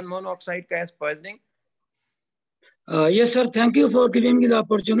carbon monoxide gas poisoning? Yes, sir. Thank you for giving me the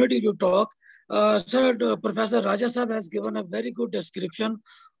opportunity to talk. Sir, Professor Raja Saab has given a very good description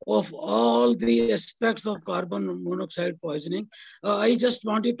of all the aspects of carbon monoxide poisoning. I just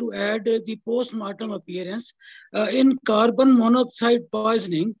wanted to add the post-mortem appearance. In carbon monoxide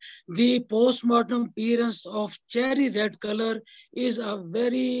poisoning, the post-mortem appearance of cherry red color is a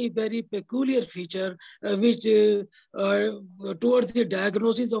very, very peculiar feature which towards the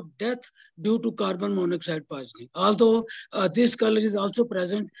diagnosis of death due to carbon monoxide poisoning. Although this color is also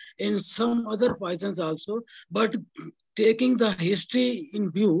present in some other poisons also, but taking the history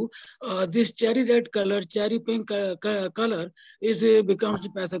in view, this cherry red color, cherry pink color becomes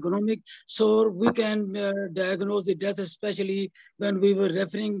pathognomic. So we can diagnose the death, especially when we were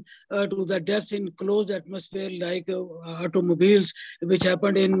referring to the deaths in closed atmosphere like automobiles, which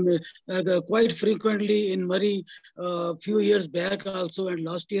happened in quite frequently in Murray a few years back also and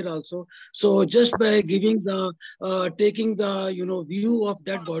last year also. So just by giving the taking the view of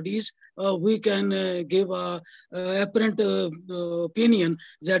dead bodies, we can give a apparent opinion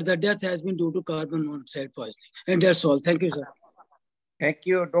that the death has been due to carbon monoxide poisoning. And that's all. Thank you, sir. Thank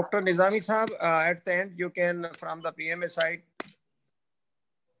you. Dr. Nizami Sahab, at the end, you can, from the PMA side.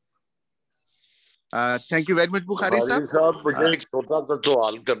 Thank you very much, Bukhari sahab. मुझे एक छोटा सा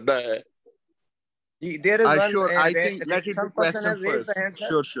सवाल करना है. There is one. Sure, I think let it be question first.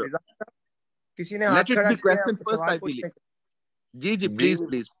 Sure. किसी ने let हाथ it खड़ा be किया question है, first, सवाल I believe. पूछने. जी, please.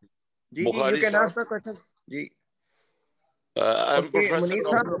 Ji, you can ask the question. Ji. I'm Okay,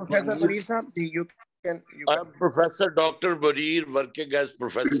 Professor Professor Munir Sahab, you can. I'm Professor Dr. Munir, working as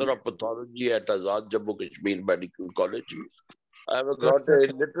Professor of Pathology at Azad Jammu Kashmir Medical College. I've got a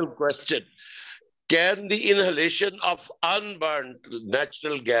little question. Can the inhalation of unburned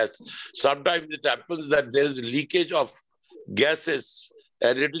natural gas, sometimes it happens that there is leakage of gases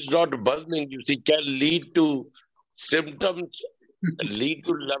and it is not burning, you see, can lead to symptoms, lead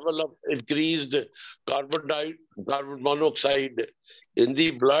to level of increased carbon monoxide in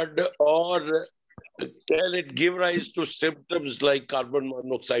the blood, or can it give rise to symptoms like carbon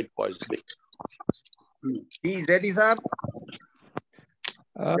monoxide poisoning? Ji, Zaidi Sahab.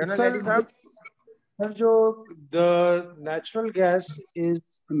 General Zaidi Sahab. So the natural gas is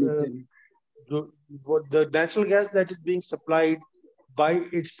the natural gas that is being supplied by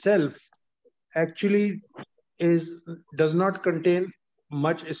itself actually does not contain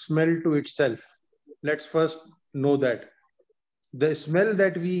much smell to itself. Let's first know that the smell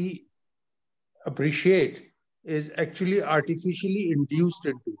that we appreciate is actually artificially induced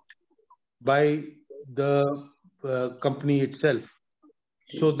into it by the company itself,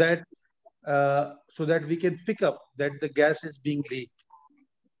 so that we can pick up that the gas is being leaked.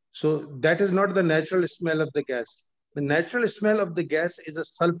 So that is not the natural smell of the gas. The natural smell of the gas is a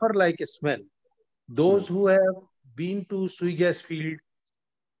sulfur-like smell. Those who have been to Sui gas field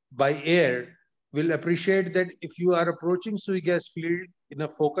by air will appreciate that if you are approaching Sui gas field in a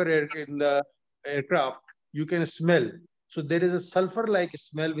Fokker in the aircraft, you can smell. So there is a sulfur-like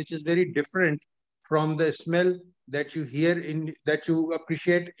smell which is very different from the smell that you hear that you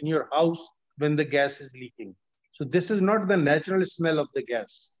appreciate in your house when the gas is leaking. So this is not the natural smell of the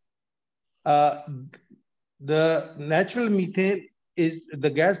gas. The natural methane is the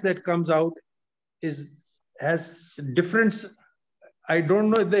gas that comes out has different. I don't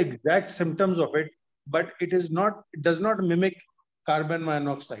know the exact symptoms of it, but it does not mimic carbon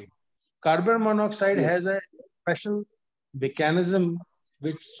monoxide. Carbon monoxide has a special mechanism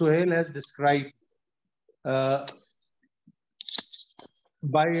which Suhail has described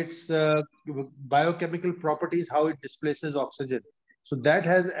by its biochemical properties, how it displaces oxygen. So that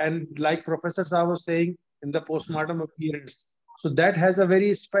has, and like Professor Saab was saying in the postmortem appearance, so that has a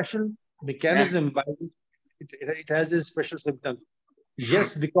very special mechanism by which it has its special symptoms.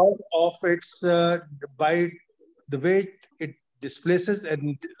 Yes, because of its by the way it displaces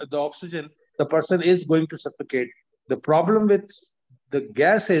and the oxygen, the person is going to suffocate. The problem with the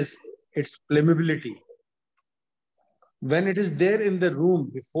gas is its flammability. When it is there in the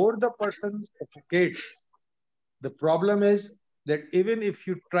room before the person suffocates, the problem is that even if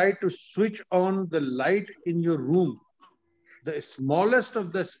you try to switch on the light in your room, the smallest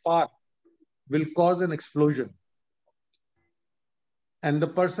of the spark will cause an explosion. And the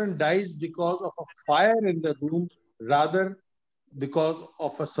person dies because of a fire in the room rather because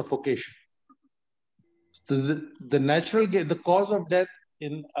of a suffocation. So the cause of death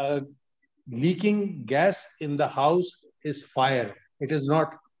in a leaking gas in the house is fire. It is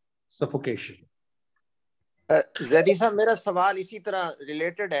not suffocation. Zaidi Sahab, मेरा सवाल इसी तरह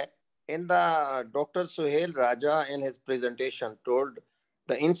related है. In the Dr. Suhail Raja in his presentation told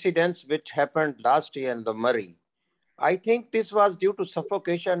the incidents which happened last year in the Murray. I think this was due to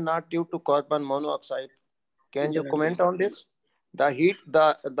suffocation, not due to carbon monoxide. Can you comment on this? The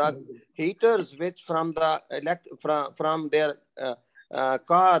heaters which from the from their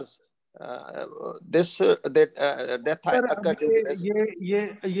cars, death occurred.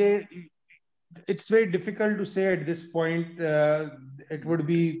 It's very difficult to say at this point. It would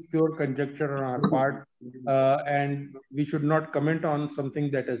be pure conjecture on our part, and we should not comment on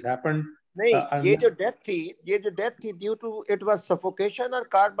something that has happened. नहीं, ये जो death थी due to it was suffocation or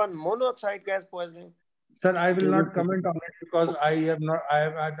carbon monoxide gas poisoning. Sir, I will not comment on it because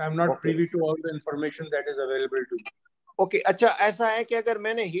I'm not privy to all the information that is available to me. Okay अच्छा ऐसा है कि अगर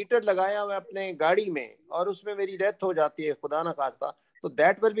मैंने heater लगाया हुआ अपने गाड़ी में और उसमें मेरी डेथ हो जाती है खुदा ना खास्ता तो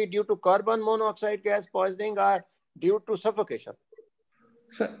that will be due to carbon monoxide gas poisoning और due to suffocation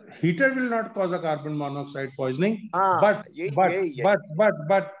Sir, heater will not cause a carbon monoxide poisoning. हाँ, But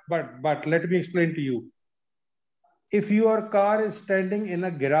let me explain to you. If your car is standing in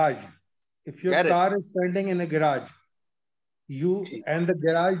a garage, and the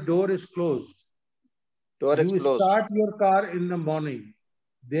garage door is closed, start your car in the morning,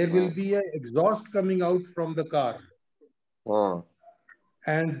 there will be an exhaust coming out from the car.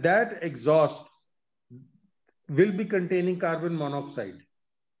 And that exhaust will be containing carbon monoxide.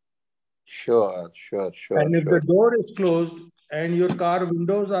 Sure. And if the door is closed and your car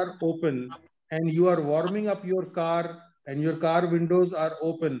windows are open and you are warming up your car and your car windows are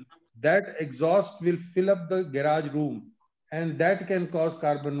open, that exhaust will fill up the garage room and that can cause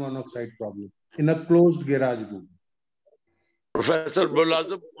carbon monoxide problem in a closed garage room. Professor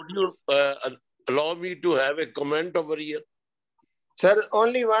Mulazim, would you allow me to have a comment over here? Sir,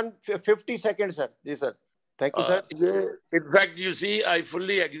 only 50 seconds, sir. Yes, sir. Thank you, sir. In fact, you see, I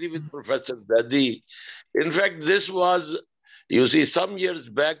fully agree with Professor Dadi. In fact, this was, you see, some years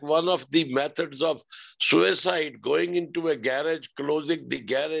back, one of the methods of suicide, going into a garage, closing the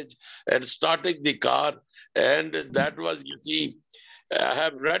garage and starting the car. And that was, you see, I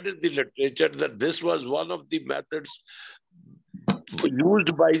have read in the literature that this was one of the methods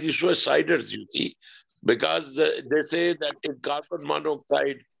used by the suiciders, you see, because they say that in carbon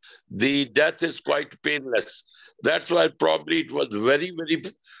monoxide, the death is quite painless. That's why probably it was very, very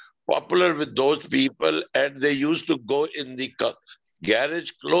popular with those people, and they used to go in the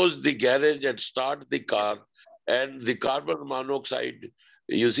garage, close the garage and start the car, and the carbon monoxide,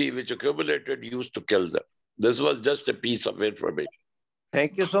 you see, which accumulated used to kill them. This was just a piece of information.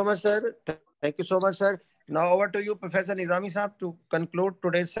 Thank you so much, sir. Thank you so much, sir. Now over to you, Professor Nizami Saab, to conclude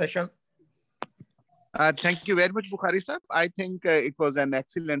today's session. Thank you very much, Bukhari sir. I think it was an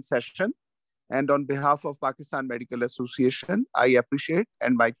excellent session. And on behalf of Pakistan Medical Association, I appreciate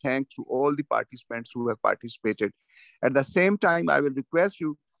and my thanks to all the participants who have participated. At the same time, I will request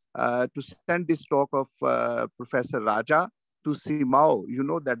you to send this talk of Professor Raja to CIMAO. You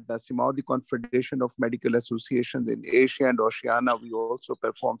know that the CIMAO, the Confederation of Medical Associations in Asia and Oceania, we also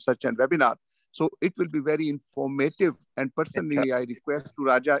perform such a webinar. So it will be very informative. And personally, I request to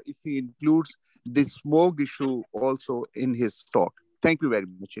Raja if he includes this smoke issue also in his talk. Thank you very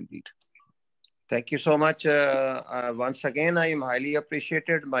much indeed. Thank you so much. Once again, I am highly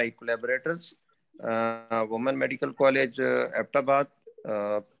appreciated my collaborators, Women Medical College, Ahmedabad.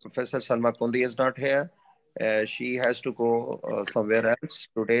 Professor Salma Kundi is not here. She has to go somewhere else.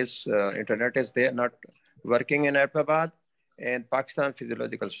 Today's internet is there, not working in Ahmedabad. And Pakistan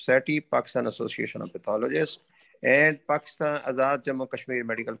Physiological Society, Pakistan Association of Pathologists, and Pakistan Azad Jammu Kashmir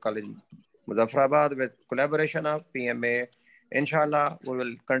Medical College, Muzaffarabad, with collaboration of PMA. Inshallah, we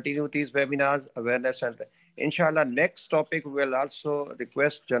will continue these webinars, awareness, and inshallah, next topic we will also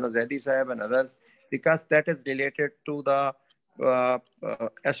request Jana Zaidi Sahib and others, because that is related to the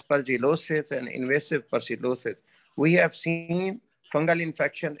aspergillosis and invasive brucellosis. We have seen fungal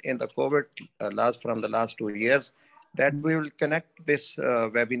infection in the COVID from the last 2 years, that we will connect this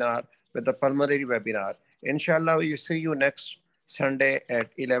webinar with the pulmonary webinar. Inshallah, we see you next Sunday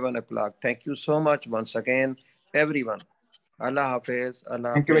at 11 o'clock. Thank you so much once again, everyone. Allah Hafiz.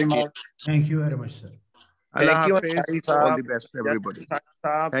 Allah Thank you very much. Thank you very much, sir. Thank you. All the best, everybody.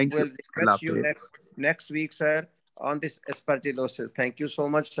 Thank you. We'll request you next week, sir, on this aspergillosis. Thank you so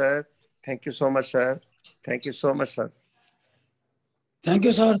much, sir. Thank you so much, sir. Thank you so much, sir. Thank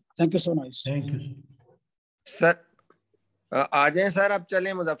you, sir. Thank you so much. Thank you. Sir, आ जाएं sir, अब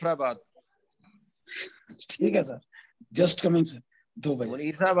चलें मुजफ्फराबाद. ठीक है sir. Just coming, sir. 2 बजे.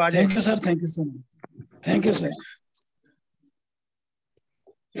 मुनीर साहब आ जाएं. Thank you, sir. Thank you so much. Thank you, sir.